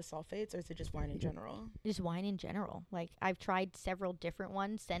 Is it like the sulfates or is it just wine in general? Just wine in general. Like I've tried several different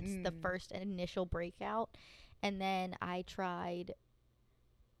ones since the first initial breakout, and then I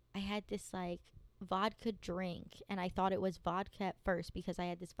had this like vodka drink, and I thought it was vodka at first because I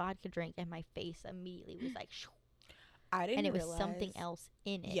had this vodka drink and my face immediately was like shoo, I didn't and it realize was something else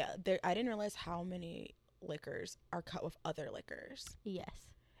in it. Yeah, I didn't realize how many liquors are cut with other liquors. Yes.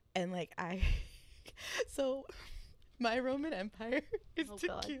 And like so my Roman Empire is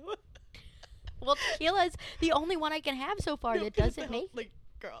tequila. Well, tequila is the only one I can have so far that doesn't make like,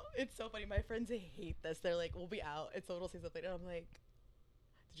 girl, it's so funny. My friends hate this. They're like, we'll be out and someone will say something and I'm like,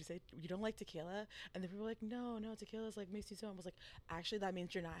 did you say you don't like tequila? And the people were like, no, tequila's like makes you so. I was like, actually, that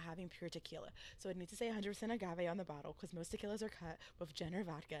means you're not having pure tequila. So it needs to say 100% agave on the bottle because most tequilas are cut with gin or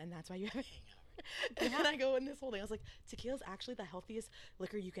vodka, and that's why you have a hangover. And then I go in this whole thing. I was like, tequila's actually the healthiest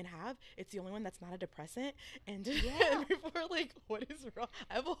liquor you can have. It's the only one that's not a depressant. And, and people are like, what is wrong?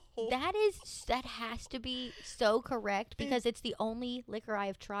 I have a whole. That has to be so correct because it's the only liquor I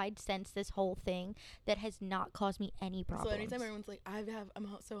have tried since this whole thing that has not caused me any problems. So anytime everyone's like, I'm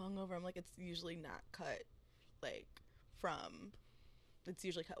so hungover, I'm like, it's usually not cut like from. It's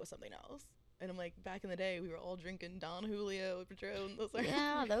usually cut with something else. And I'm like, back in the day, we were all drinking Don Julio, Patron.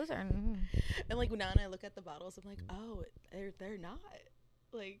 Those are. And like now, when I look at the bottles, I'm like, oh, they're not.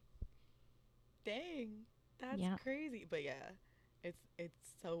 Like, dang, that's crazy. But yeah, it's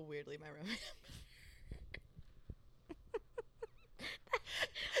so weirdly my Roman.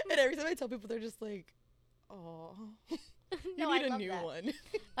 And every time I tell people, they're just like, oh. No, you need I a love new that. one.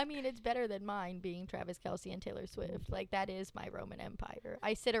 I mean, it's better than mine being Travis Kelce and Taylor Swift. Like, that is my Roman Empire.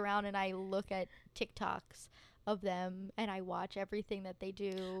 I sit around and I look at TikToks of them and I watch everything that they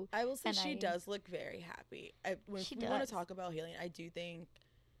do. I will say she does look very happy. When we want to talk about healing, I do think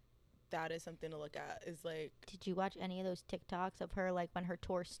that is something to look at. Is like, did you watch any of those TikToks of her like when her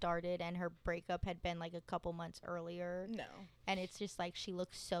tour started and her breakup had been like a couple months earlier? No. And it's just like she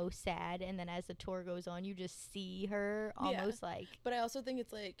looks so sad, and then as the tour goes on, you just see her almost like. But I also think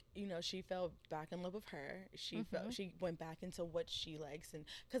it's like, you know, she fell back in love with her. She she went back into what she likes, and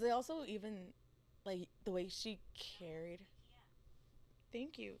because I also even like the way she carried.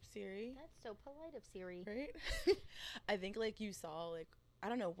 Thank you, Siri. That's so polite of Siri. Right? I think like you saw like, I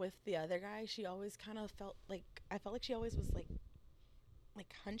don't know, with the other guy, she always kind of felt like, I felt like she always was like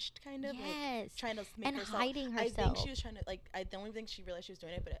hunched kind of, like trying to make herself, hiding herself. I think she was trying to like, I don't even think she realized she was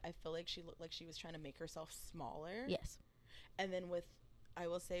doing it, but I feel like she looked like she was trying to make herself smaller. Yes. And then with, I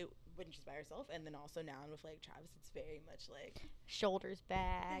will say, when she's by herself, and then also now with like Travis, it's very much like shoulders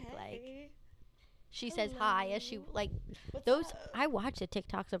back, hey. Like she says hi as she like What's those up? I watch the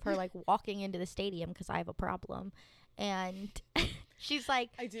TikToks of her like walking into the stadium because I have a problem, and she's like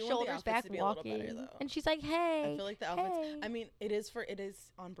shoulders back walking, and she's like, hey. I feel like the outfits, I mean, it is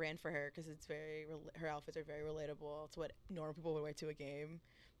on brand for her because it's very her outfits are very relatable. It's what normal people would wear to a game,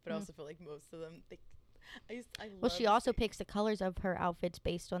 but I also feel like most of them well, she also picks the colors of her outfits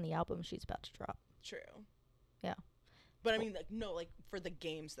based on the album she's about to drop. True. Yeah. But I mean, like, no, like for the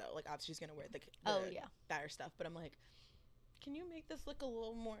games though, like obviously she's gonna wear the better stuff. But I'm like, can you make this look a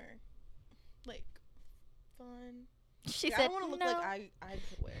little more like fun? She said, I don't want to look like I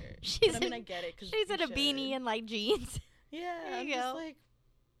could wear it. She's I mean, I get it. Cause she's in a beanie and like jeans. Yeah, I'm just like,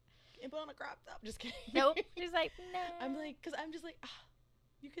 and put on a crop top. Just kidding. Nope. She's like, no. I'm like, cause I'm just like,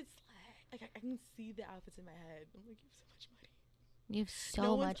 you could slay. Like I can see the outfits in my head. I'm like, you have so much money. You have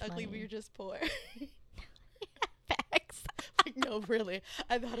so much ugly, money. but you're just poor. Facts. Like, no, really.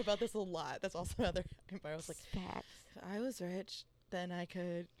 I thought about this a lot. That's also another empire. I was like, facts. If I was rich, then I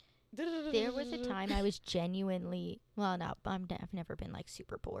could. There was a time I was genuinely, well, no, I've never been like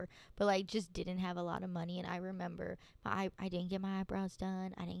super poor, but like just didn't have a lot of money. And I remember I didn't get my eyebrows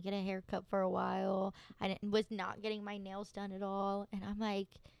done. I didn't get a haircut for a while. Was not getting my nails done at all. And I'm like,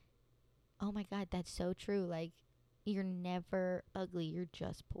 oh my God, that's so true. Like, you're never ugly. You're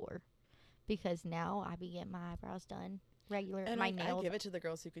just poor. Because now I be getting my eyebrows done regular. And my nails. I give it to the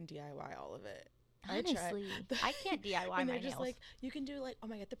girls who can DIY all of it. Honestly, I can't DIY my nails. Just like, you can do like, oh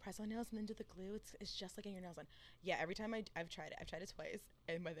my God, the press on nails and then do the glue. It's just like getting your nails on. Yeah, every time I've tried it. I've tried it twice,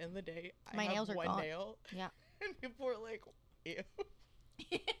 and by the end of the day, my nails are one gone. nail. Yeah, and people are like, ew.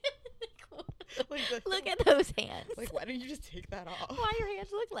 Look at those hands. Like, why didn't you just take that off? Why your hands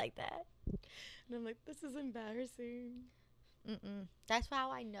look like that? And I'm like, this is embarrassing. That's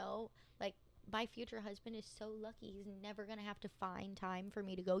how I know. Like, my future husband is so lucky. He's never going to have to find time for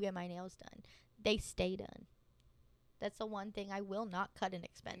me to go get my nails done. They stay done. That's the one thing I will not cut an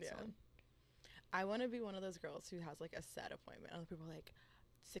expense on. I want to be one of those girls who has like a set appointment. Other people are like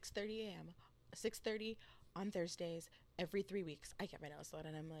 6:30 a.m. 6:30 on Thursdays every 3 weeks. I get my nails done,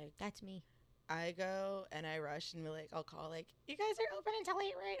 and I'm like, that's me. I go and I rush and be like, I'll call like, you guys are open until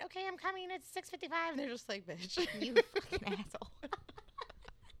 8, right? Okay, I'm coming. It's 6:55. They're just like, bitch, you fucking asshole.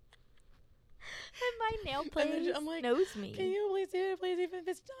 And my nail place I'm like, knows me. Can you please do it, please, even if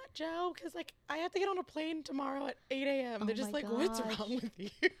it's not Joe? Because, like, I have to get on a plane tomorrow at 8 a.m. They're just like, what's wrong with you?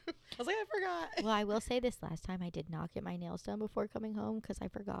 I was like, I forgot. Well, I will say this last time I did not get my nails done before coming home because I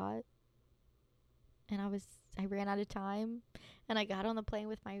forgot. And I ran out of time. And I got on the plane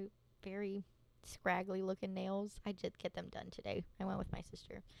with my very scraggly looking nails. I did get them done today. I went with my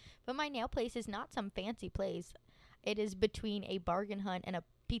sister. But my nail place is not some fancy place. It is between a Bargain Hunt and a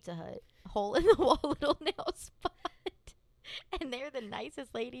Pizza Hut, hole in the wall little nail spot. And they're the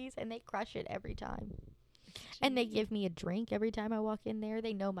nicest ladies, and they crush it every time. And they give me a drink every time I walk in there.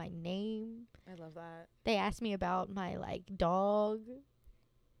 They know my name. I love that. They ask me about my like dog.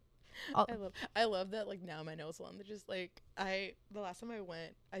 I love that. Like, now my nail salon, they're just like, the last time I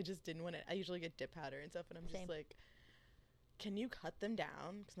went, I just didn't want it. I usually get dip powder and stuff, and I'm just like, can you cut them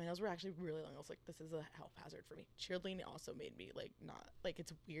down? Because my nails were actually really long. I was like, this is a health hazard for me. Cheerleading also made me like not like,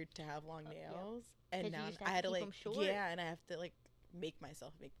 it's weird to have long nails, and now I had to like, and I have to like make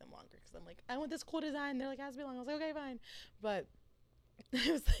myself make them longer because I'm like, I want this cool design. They're like, it has to be long. I was like, okay, fine. But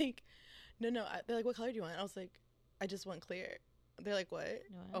it was like, no. They're like, what color do you want? I was like, I just want clear. They're like, what?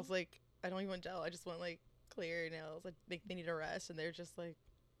 I was like, I don't even want gel. I just want like clear nails. Like they need a rest, and they're just like,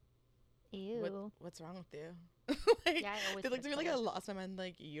 ew. What's wrong with you? Like, yeah, they looked at me like I lost my mind.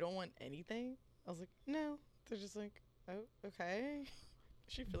 Like, you don't want anything? I was like, no. They're just like, oh, okay.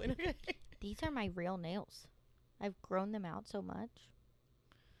 Is she feeling okay? These are my real nails. I've grown them out so much.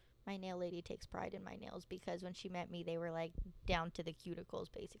 My nail lady takes pride in my nails because when she met me, they were like down to the cuticles.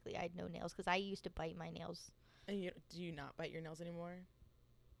 Basically, I had no nails because I used to bite my nails. And do you not bite your nails anymore?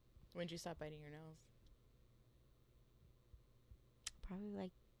 When did you stop biting your nails? Probably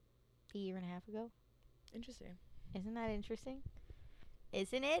like a year and a half ago. Interesting. Isn't that interesting?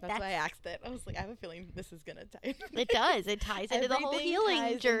 Isn't it? That's why I asked it. I was like, I have a feeling this is gonna tie. It does. It ties into the whole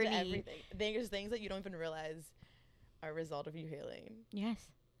healing journey. There's things that you don't even realize are a result of you healing. Yes.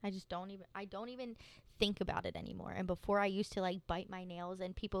 I don't even think about it anymore. And before I used to like bite my nails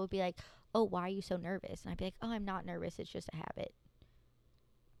and people would be like, oh, why are you so nervous? And I'd be like, oh, I'm not nervous. It's just a habit.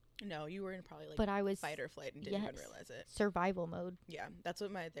 No, you were in probably like, but I was fight or flight and didn't even realize it. Survival mode. Yeah. That's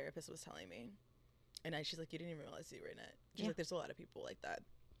what my therapist was telling me. And she's like, you didn't even realize you were in it. She's like, there's a lot of people like that.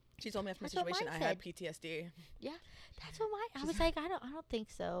 She told me after my situation I had PTSD. Yeah, that's what I was like, I don't think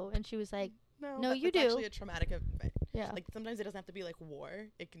so. And she was like, no, you do. do. It's actually a traumatic event. Yeah. Like, sometimes it doesn't have to be like war.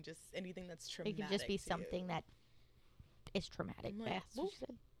 It can just, anything that's traumatic. It can just be something that is traumatic. Like, that's what she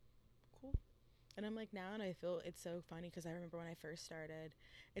said. Cool. And I'm like, now, and I feel it's so funny because I remember when I first started,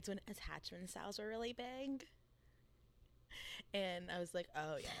 it's when attachment styles were really big. And I was like,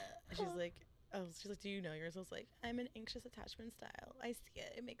 oh, yeah. She's like, do you know yours? I was like, I'm an anxious attachment style. I see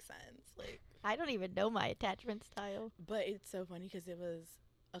it. It makes sense. Like, I don't even know my attachment style. But it's so funny because it was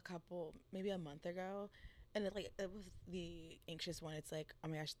maybe a month ago. And it was the anxious one. It's like, oh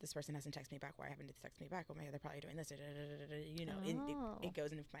my gosh, this person hasn't texted me back. Why haven't they texted me back? Oh my God, they're probably doing this. You know, it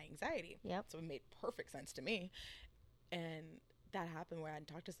goes into my anxiety. Yep. So it made perfect sense to me. And that happened where I hadn't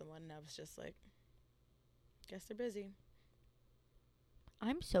talked to someone and I was just like, guess they're busy.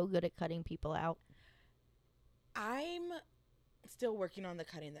 I'm so good at cutting people out. I'm still working on the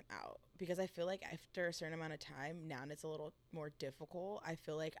cutting them out because I feel like after a certain amount of time now, and it's a little more difficult. I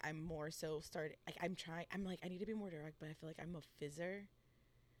feel like I'm more so started. Like I'm like, I need to be more direct, but I feel like I'm a fizzer.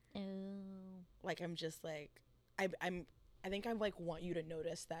 Oh. Like, I'm just like, I think I like want you to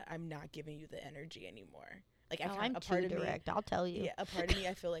notice that I'm not giving you the energy anymore. Like, I'm too direct. I'll tell you. Yeah, a part of me,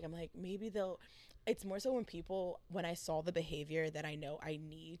 I feel like I'm like, maybe it's more so when I saw the behavior that I know I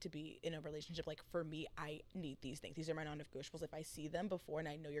need to be in a relationship. Like, for me, I need these things. These are my non-negotiables. If I see them before and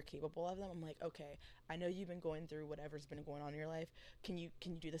I know you're capable of them, I'm like, okay, I know you've been going through whatever's been going on in your life. Can you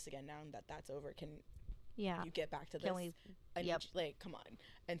do this again now that that's over? Can you get back to this? Like, come on.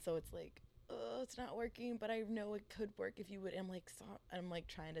 And so it's like, it's not working, but I know it could work if you would. And I'm like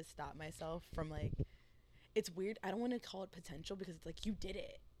trying to stop myself from like, it's weird. I don't want to call it potential because it's like, you did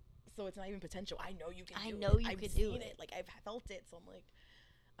it. So it's not even potential. I know you can do it. I know you can do it. Like, I've felt it. So I'm like,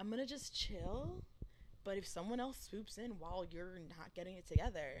 I'm going to just chill. But if someone else swoops in while you're not getting it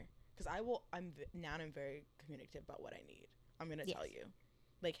together, because I'm very communicative about what I need. I'm going to tell you.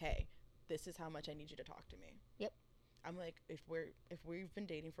 Like, hey, this is how much I need you to talk to me. Yep. I'm like, if we've been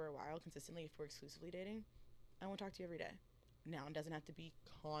dating for a while consistently, if we're exclusively dating, I want to talk to you every day. Now, it doesn't have to be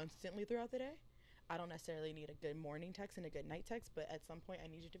constantly throughout the day. I don't necessarily need a good morning text and a good night text, but at some point I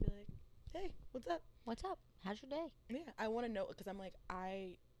need you to be like, hey, what's up? What's up? How's your day? Yeah, I want to know, because I'm like,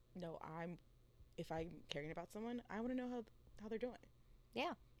 if I'm caring about someone, I want to know how they're doing.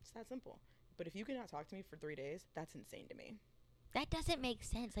 Yeah. It's that simple. But if you cannot talk to me for 3 days, that's insane to me. That doesn't make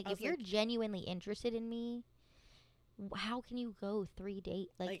sense. Like, I if was you're like- genuinely interested in me, how can you go 3 days?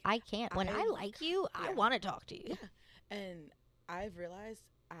 Like, I can't. When I like you, I Yeah. want to talk to you. Yeah. And I've realized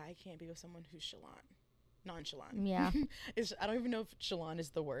I can't be with someone who's nonchalant. Yeah. I don't even know if chalant is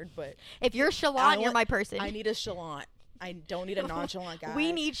the word, but If you're chalant, you're my person. I need a chalant. I don't need a nonchalant guy.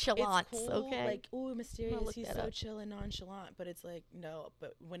 We need chalants, it's cool, okay? Like, ooh, mysterious. He's that so up. chill and nonchalant. But it's like, no.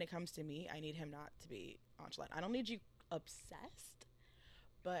 But when it comes to me, I need him not to be nonchalant. I don't need you obsessed,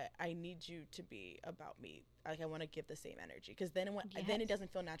 but I need you to be about me. Like, I want to give the same energy, because then it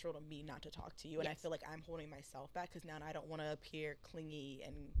doesn't feel natural to me not to talk to you, and I feel like I'm holding myself back, because now I don't want to appear clingy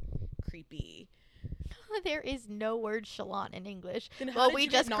and creepy. There is no word chalant in English. Then how Well, did we you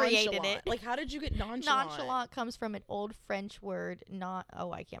get just created nonchalant? it. Like, how did you get nonchalant? Nonchalant comes from an old French word,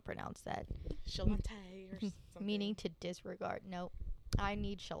 I can't pronounce that. Chalante or something. Meaning to disregard. Nope. I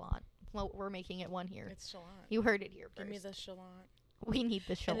need chalant. Well, we're making it one here. It's chalant. You heard it here first. Give me the chalant. We need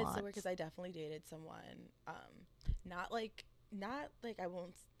the chalant. And it's so weird, because I definitely dated someone, not like I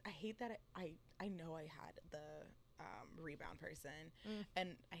won't. I hate that. I know I had the rebound person,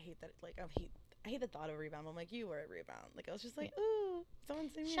 and I hate that. Like, I hate the thought of a rebound. I'm like, you were a rebound. Like, I was just like, ooh,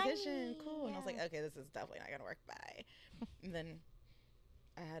 someone's a musician, cool. And I was like, okay, this is definitely not gonna work. Bye. And then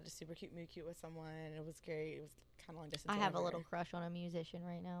I had a super cute meet cute with someone, and it was great. It was kind of long distance. I have a little crush on a musician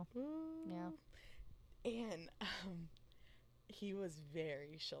right now. Ooh. Yeah. And he was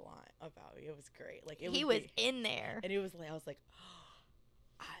very chalant about me. It was great. Like, He was in there. and it was like, I was like,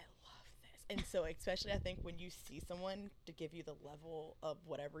 oh, I love this. And so, especially, I think when you see someone to give you the level of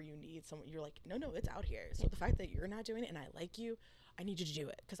whatever you need, someone, you're like, no, it's out here. So the fact that you're not doing it and I like you, I need you to do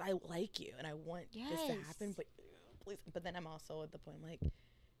it, because I like you and I want this to happen. But please. But then I'm also at the point, like,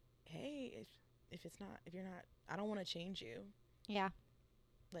 hey, if you're not, I don't want to change you. Yeah.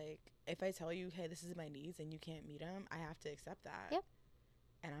 Like, if I tell you, hey, this is my needs, and you can't meet them, I have to accept that. Yep.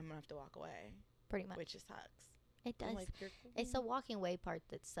 And I'm gonna have to walk away. Pretty much. Which just sucks. It does. Like, It's the walking away part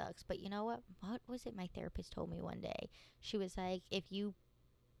that sucks. But you know what? What was it my therapist told me one day? She was like,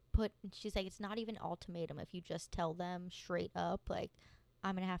 she's like, it's not even ultimatum. If you just tell them straight up, like,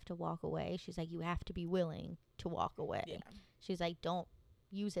 I'm going to have to walk away. She's like, you have to be willing to walk away. Yeah. She's like, don't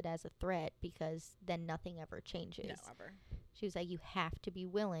use it as a threat, because then nothing ever changes. No, ever. She was like, you have to be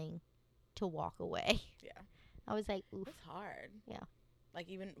willing to walk away. Yeah. I was like, oof. It's hard. Yeah. Like,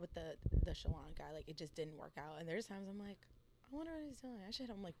 even with the chalant guy, like, it just didn't work out. And there's times I'm like, I wonder what he's doing.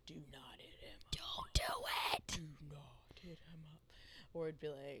 I'm like, do not hit him up. Don't do it. Do not hit him up. Or it'd be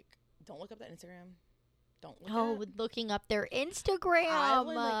like, don't look up that Instagram. Don't look Looking up their Instagram.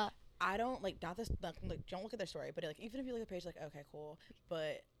 I don't like, not this, like, don't look at their story, but like, even if you look at the page, like, okay, cool.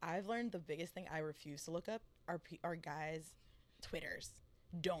 But I've learned the biggest thing I refuse to look up are guys' Twitters.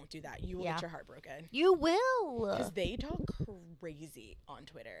 Don't do that. You will get your heart broken. You will. Because they talk crazy on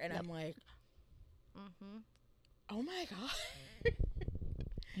Twitter. And I'm like, oh my God.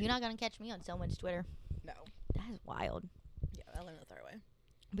 You're not going to catch me on someone's Twitter. No. That is wild. Yeah, I learned the hard way.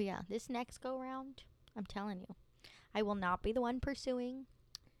 But yeah, this next go round, I'm telling you, I will not be the one pursuing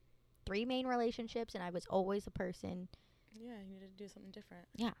 3 main relationships, and I was always a person. Yeah, you need to do something different.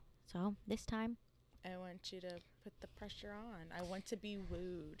 Yeah. So this time, I want you to put the pressure on. I want to be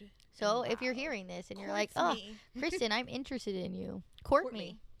wooed. So if you're hearing this and you're like, oh, Kristin, I'm interested in you. Court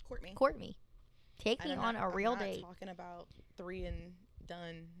me. Take me on a real date. I'm not talking about 3 and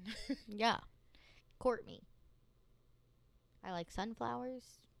done. Yeah. Court me. I like sunflowers.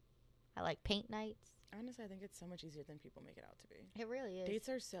 I like paint nights. Honestly, I think it's so much easier than people make it out to be. It really is. Dates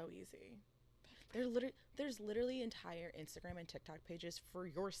are so easy. There's literally entire Instagram and TikTok pages for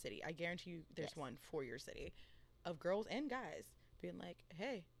your city. I guarantee you there's one for your city of girls and guys being like,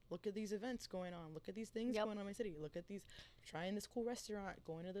 hey, look at these events going on. Look at these things going on in my city. Look at these, trying this cool restaurant,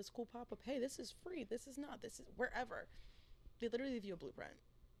 going to this cool pop-up. Hey, this is free. This is not. This is wherever. They literally give you a blueprint.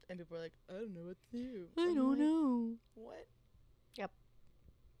 And people are like, I don't know what to do. I don't know. What? Yep.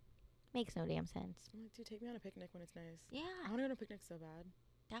 Makes no damn sense. I'm like, dude, take me on a picnic when it's nice. Yeah. I want to go on a picnic so bad.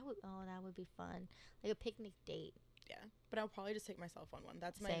 That would be fun. Like a picnic date. Yeah. But I'll probably just take myself on one.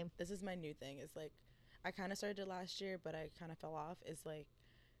 This is my new thing. Is like, I kind of started it last year, but I kind of fell off. Is like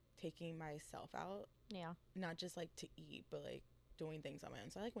taking myself out. Yeah. Not just like to eat, but like doing things on my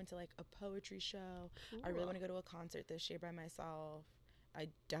own. So I like went to like a poetry show. Cool. I really want to go to a concert this year by myself. I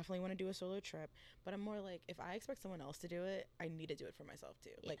definitely want to do a solo trip, but I'm more like, if I expect someone else to do it, I need to do it for myself too.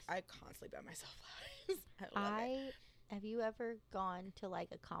 Yes. Like, I constantly buy myself flowers. I love it. Have you ever gone to like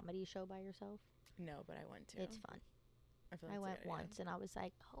a comedy show by yourself? No, but I went to. It's fun. I feel I like went it's a good idea. once and I was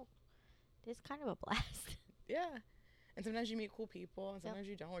like, oh, this is kind of a blast. Yeah. And sometimes you meet cool people, and Yep. sometimes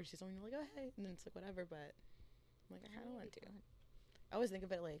you don't, or you see someone, you're like, oh, hey, and then it's like, whatever, but I'm like, I kind of want to. Fun. I always think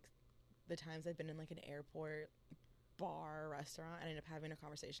of it like the times I've been in like an airport bar, restaurant, and I end up having a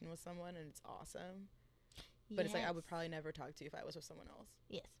conversation with someone, and it's awesome. But it's like, I would probably never talk to you if I was with someone else.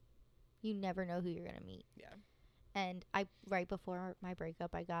 Yes. You never know who you're going to meet. Yeah. And right before my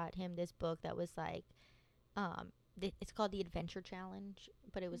breakup, I got him this book that was like, it's called The Adventure Challenge,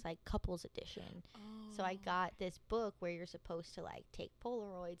 but it was like couples edition. Oh. So I got this book where you're supposed to like take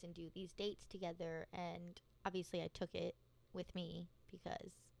Polaroids and do these dates together. And obviously I took it with me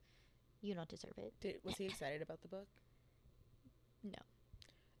because you don't deserve it. Was he excited about the book? No.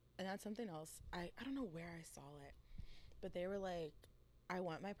 And that's something else. I don't know where I saw it, but they were like, I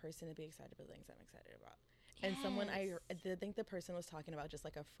want my person to be excited about things I'm excited about. And someone, I think the person was talking about just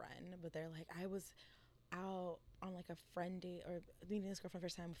like a friend, but they're like, I was out on like a friend date or meeting this girl for the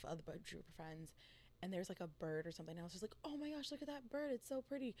first time with other group of friends, and there's like a bird or something. And I was just like, oh my gosh, look at that bird. It's so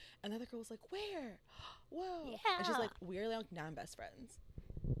pretty. And the other girl was like, where? Whoa. Yeah. And she's like, we're like non-best friends.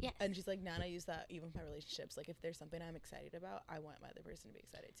 Yes. And she's like, Nana, use that even with my relationships. Like, if there's something I'm excited about, I want my other person to be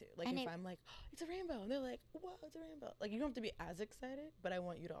excited too. Like, if I'm like, oh, it's a rainbow, and they're like, whoa, it's a rainbow. Like, you don't have to be as excited, but I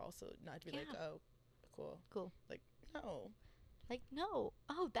want you to also not to be like, oh, cool. Like, no. Like, no.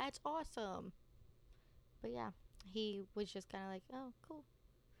 Oh, that's awesome. But yeah, he was just kind of like, oh, cool.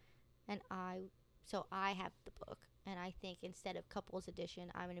 And I have the book, and I think instead of couples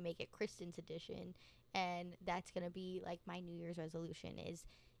edition, I'm going to make it Kristin's edition. And that's going to be like my New Year's resolution is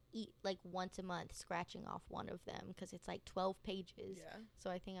eat like once a month, scratching off one of them, because it's like 12 pages. Yeah. So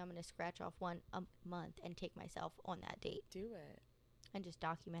I think I'm going to scratch off one a month and take myself on that date. Do it. And just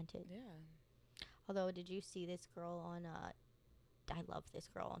document it. Yeah. Although, did you see this girl on, I love this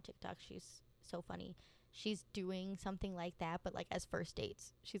girl on TikTok. She's so funny. She's doing something like that, but like as first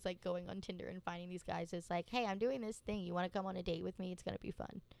dates. She's like going on Tinder and finding these guys. It's like, hey, I'm doing this thing. You want to come on a date with me? It's going to be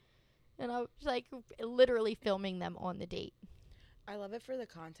fun. And I was like literally filming them on the date. I love it for the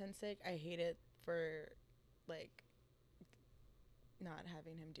content's sake. I hate it for like not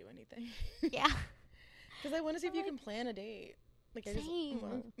having him do anything. Yeah. Because I want to see if you can plan a date. Like, Same.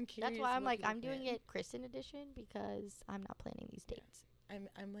 I'm curious. That's why I'm like, I'm plan. doing it Kristin edition because I'm not planning these dates.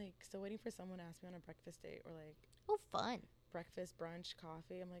 I'm like still waiting for someone to ask me on a breakfast date or like Oh, fun. breakfast, brunch,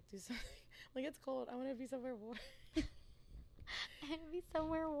 coffee. I'm like, do something. Like, it's cold. I want to be somewhere warm. I'd be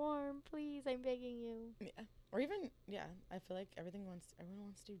somewhere warm, please. I'm begging you. Yeah. Or even, yeah, I feel like everyone wants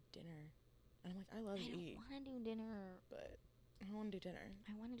to do dinner. And I'm like, I love to eat. I want to do dinner. But I don't want to do dinner.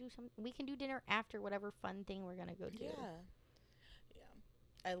 I want to do something. We can do dinner after whatever fun thing we're going to go do. Yeah.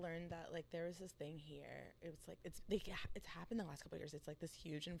 I learned that, like, there was this thing here. It was like, it's happened the last couple of years. It's like this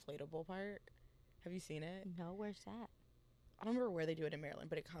huge inflatable park. Have you seen it? No, where's that? I don't remember where they do it in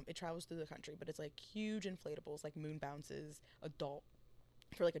Maryland, but it travels through the country. But it's like huge inflatables, like moon bounces,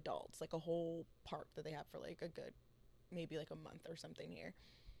 for like adults, like a whole park that they have for like a good, maybe like a month or something here.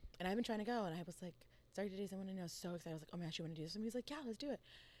 And I've been trying to go, and I was like, sorry, today someone I know, so excited. I was like, oh my gosh, you want to do this? And he's like, yeah, let's do it.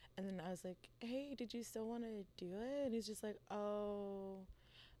 And then I was like, hey, did you still want to do it? And he's just like, oh,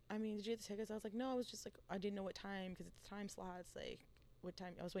 I mean, did you get the tickets? I was like, no, I was just like, I didn't know what time because it's time slots. Like, what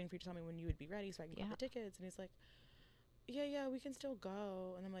time? I was waiting for you to tell me when you would be ready so I can get the tickets. And he's like, yeah, we can still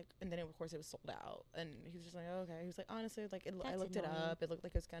go. And I'm like, and then of course it was sold out. And he was just like, oh, okay. He was like, honestly, like, I looked it up. It looked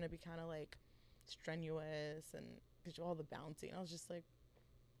like it was going to be kind of like strenuous and all the bouncing. And I was just like,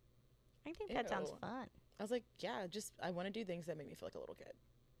 I think that sounds fun. I was like, yeah, I want to do things that make me feel like a little kid.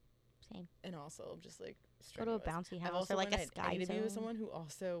 Same. And also just like strenuous. Go to a bouncy house or like a sky I need zone. to be with someone who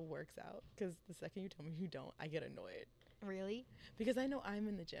also works out, because the second you tell me you don't, I get annoyed. Really? Because I know I'm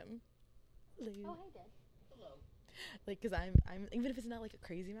in the gym. Hello. Oh, hey, Dad. Hello. Like, because I'm even if it's not like a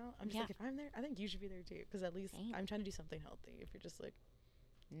crazy amount, I'm just like, if I'm there, I think you should be there too, because at least I'm trying to do something healthy. If you're just like,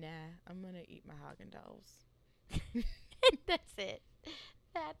 nah, I'm gonna eat my Haagen-Dazs. That's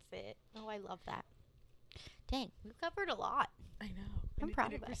it. Oh, I love that. Dang, we've covered a lot. I know. I'm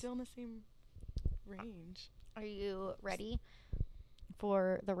proud of us. We're still in the same range. Are you ready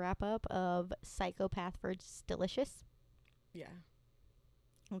for the wrap up of Psychopath versus Delicious? Yeah.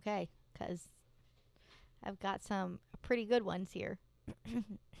 Okay, because I've got some pretty good ones here.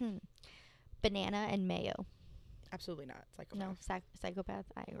 Banana and mayo. Absolutely not. Psychopath. No, Psychopath.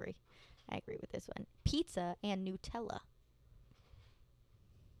 I agree with this one. Pizza and Nutella.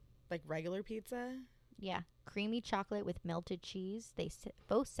 Like regular pizza? Yeah, creamy chocolate with melted cheese. They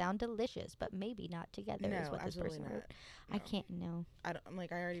both sound delicious, but maybe not together. No, is what this absolutely person not. wrote. No. I can't know. I'm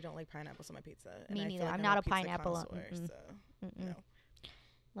like, I already don't like pineapples on my pizza. And Me I neither. feel like I'm I'm not a pizza pineapple. connoisseur, so no.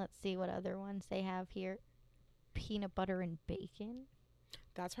 Let's see what other ones they have here. Peanut butter and bacon.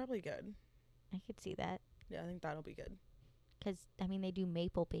 That's probably good. I could see that. Yeah, I think that'll be good. Because, I mean, they do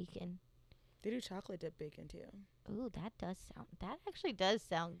maple bacon. They do chocolate dip bacon too. Ooh, that actually does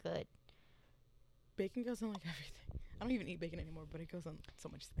sound good. Bacon goes on like everything. I don't even eat bacon anymore, but it goes on so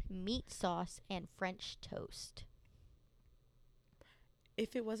much things. Meat sauce and French toast.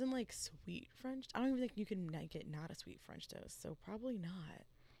 If it wasn't like sweet French, I don't even think you can make it not a sweet French toast, so probably not.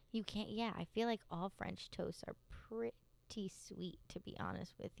 You can't, yeah, I feel like all French toasts are pretty sweet, to be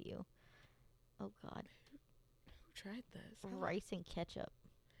honest with you. Oh, God. Who tried this? Rice and ketchup.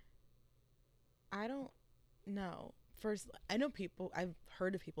 I don't know. First, I know people, I've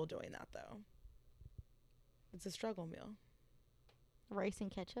heard of people doing that though. It's a struggle meal. Rice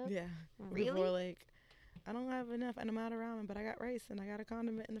and ketchup? Yeah. Really? People are like, I don't have enough and I'm out of ramen, but I got rice and I got a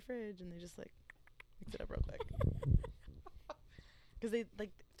condiment in the fridge, and they just like mix it up real quick. Because they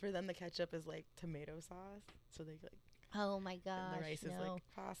like, for them the ketchup is like tomato sauce, so they like. Oh my gosh, and the rice is like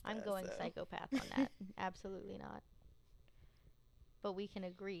pasta. I'm going so. psychopath on that. Absolutely not. But we can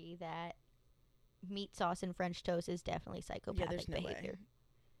agree that meat sauce and French toast is definitely psychopathic there's no behavior. way.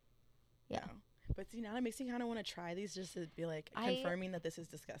 Yeah. No. But see, now it makes me kind of want to try these just to be like confirming that this is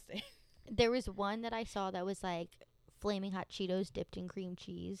disgusting. There was one that I saw that was like flaming hot Cheetos dipped in cream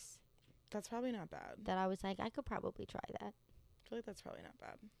cheese. That's probably not bad. That I was like, I could probably try that. I feel like that's probably not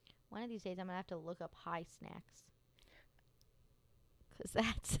bad. One of these days I'm going to have to look up high snacks. Because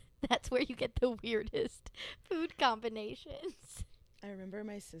that's where you get the weirdest food combinations. I remember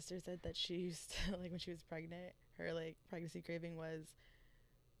my sister said that she used to, like, when she was pregnant, her, like, pregnancy craving was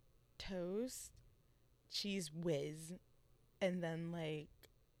toast, cheese whiz, and then, like,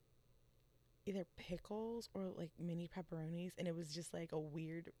 either pickles or, like, mini pepperonis, and it was just, like, a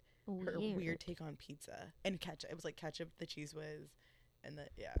weird take on pizza. And ketchup. It was, like, ketchup, the cheese whiz, and the,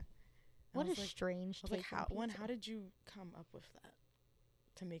 yeah. What a strange take on pizza. How did you come up with that?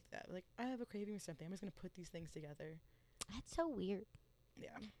 To make that, like, I have a craving for something, I'm just gonna put these things together. That's so weird.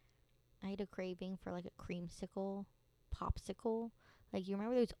 Yeah, I had a craving for like a creamsicle popsicle. Like, you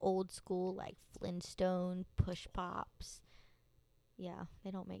remember those old school like Flintstone push pops? Yeah,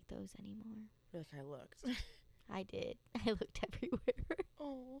 they don't make those anymore. I feel like I looked. I did. I looked everywhere.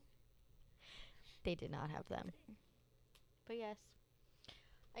 Oh, they did not have them. But yes,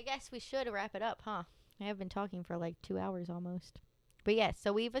 I guess we should wrap it up, huh? I have been talking for like 2 hours almost. But yes,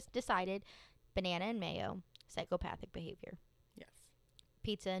 so we've decided banana and mayo, psychopathic behavior. Yes.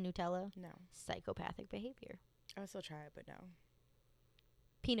 Pizza and Nutella, No. psychopathic behavior. I would still try it, but no.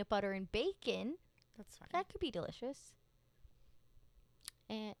 Peanut butter and bacon, That's fine. that could be delicious.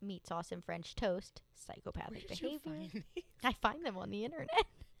 And meat sauce and French toast, psychopathic behavior. I find them on the internet.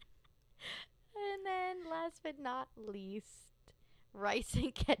 And then last but not least, rice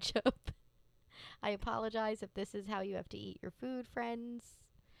and ketchup. I apologize if this is how you have to eat your food, friends.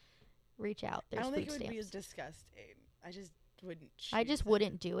 Reach out. There's I don't think it food would be stamps. disgusting. I just wouldn't choose I just it.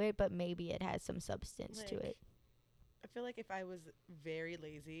 wouldn't do it, but maybe it has some substance to Like, it. I feel like if I was very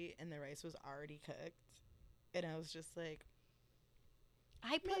lazy and the rice was already cooked and I was just like,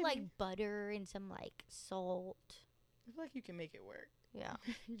 I put maybe. like butter and some like salt. I feel like you can make it work. Yeah.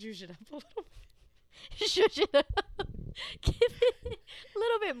 You juice it up a little bit. Shush it up. Give it a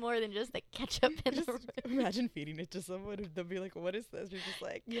little bit more than just the ketchup and Just the rice. imagine feeding it to someone and they'll be like, what is this? You're just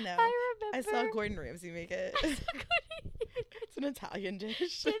like, you know, I remember. I saw Gordon Ramsay make it. It's an Italian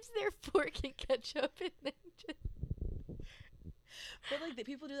dish. Dips their fork in ketchup and then just. But like the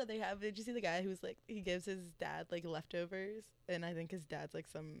people do that. Did you see the guy who's like, he gives his dad like leftovers, and I think his dad's like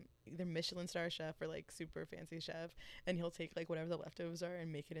some either Michelin star chef or like super fancy chef, and he'll take like whatever the leftovers are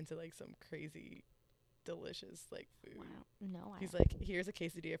and make it into like some crazy delicious like food. Wow. No, He's like, here's a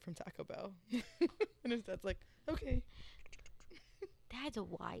quesadilla from Taco Bell. And his dad's like, okay. that's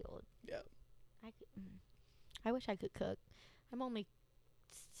wild. Yeah. I wish I could cook. I'm only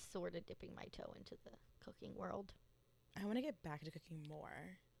sort of dipping my toe into the cooking world. I want to get back to cooking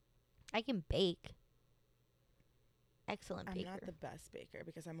more. I can bake. Excellent baker. I'm not the best baker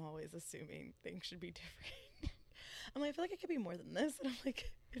because I'm always assuming things should be different. I'm like, I feel like it could be more than this. And I'm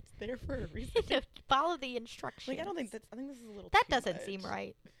like, it's there for a reason. Follow the instructions. Like, I think this is a little that too doesn't much. seem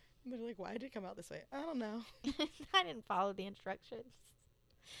right. And they're like, why did it come out this way? I don't know. I didn't follow the instructions.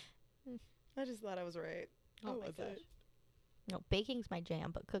 I just thought I was right. Oh my gosh. No, baking's my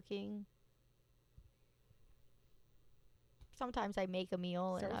jam, but cooking. sometimes I make a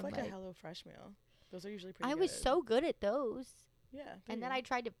meal Start and with I'm like like, a HelloFresh meal. Those are usually pretty I good. was so good at those. Yeah. And then there I you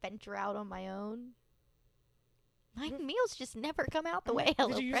tried to venture out on my own. My What- meals just never come out the go. way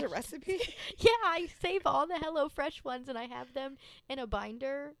Did you use a HelloFresh. recipe? Yeah, I save all the HelloFresh ones and I have them in a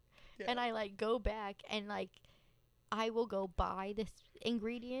binder. Yeah. And I like go back and like I will go buy this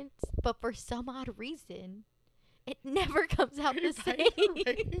ingredients, but for some odd reason, it never comes out You the buy same. the right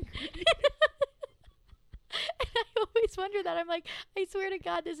ingredient. And I always wonder that. I'm like, I swear to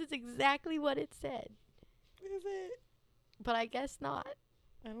God, this is exactly what it said. Is it? But I guess not.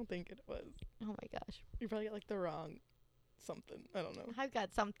 I don't think it was. Oh my gosh. You probably got like the wrong something. I don't know. I've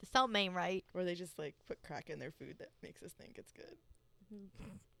got something ain't right. Or they just like put crack in their food that makes us think it's good.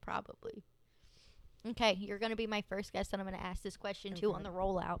 Probably. Okay, you're going to be my first guest, and I'm going to ask this question too on the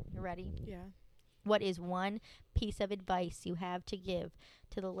rollout. You ready? Yeah. What is one piece of advice you have to give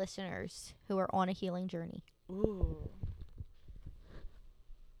to the listeners who are on a healing journey? Ooh.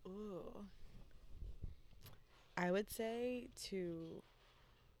 I would say to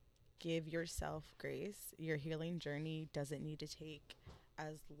give yourself grace. Your healing journey doesn't need to take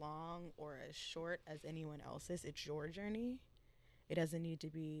as long or as short as anyone else's. It's your journey. It doesn't need to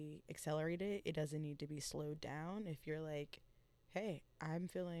be accelerated. It doesn't need to be slowed down. If you're like, hey, I'm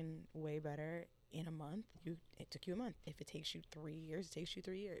feeling way better in a month, it took you a month. If it takes you 3 years, it takes you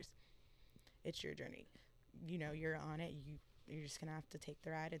 3 years. It's your journey. You know, you're on it. You're just going to have to take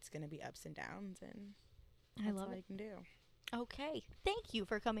the ride. It's going to be ups and downs, and that's all you can do. Okay. Thank you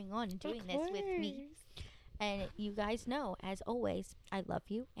for coming on and doing this with me. And you guys know, as always, I love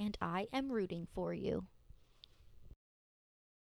you and I am rooting for you.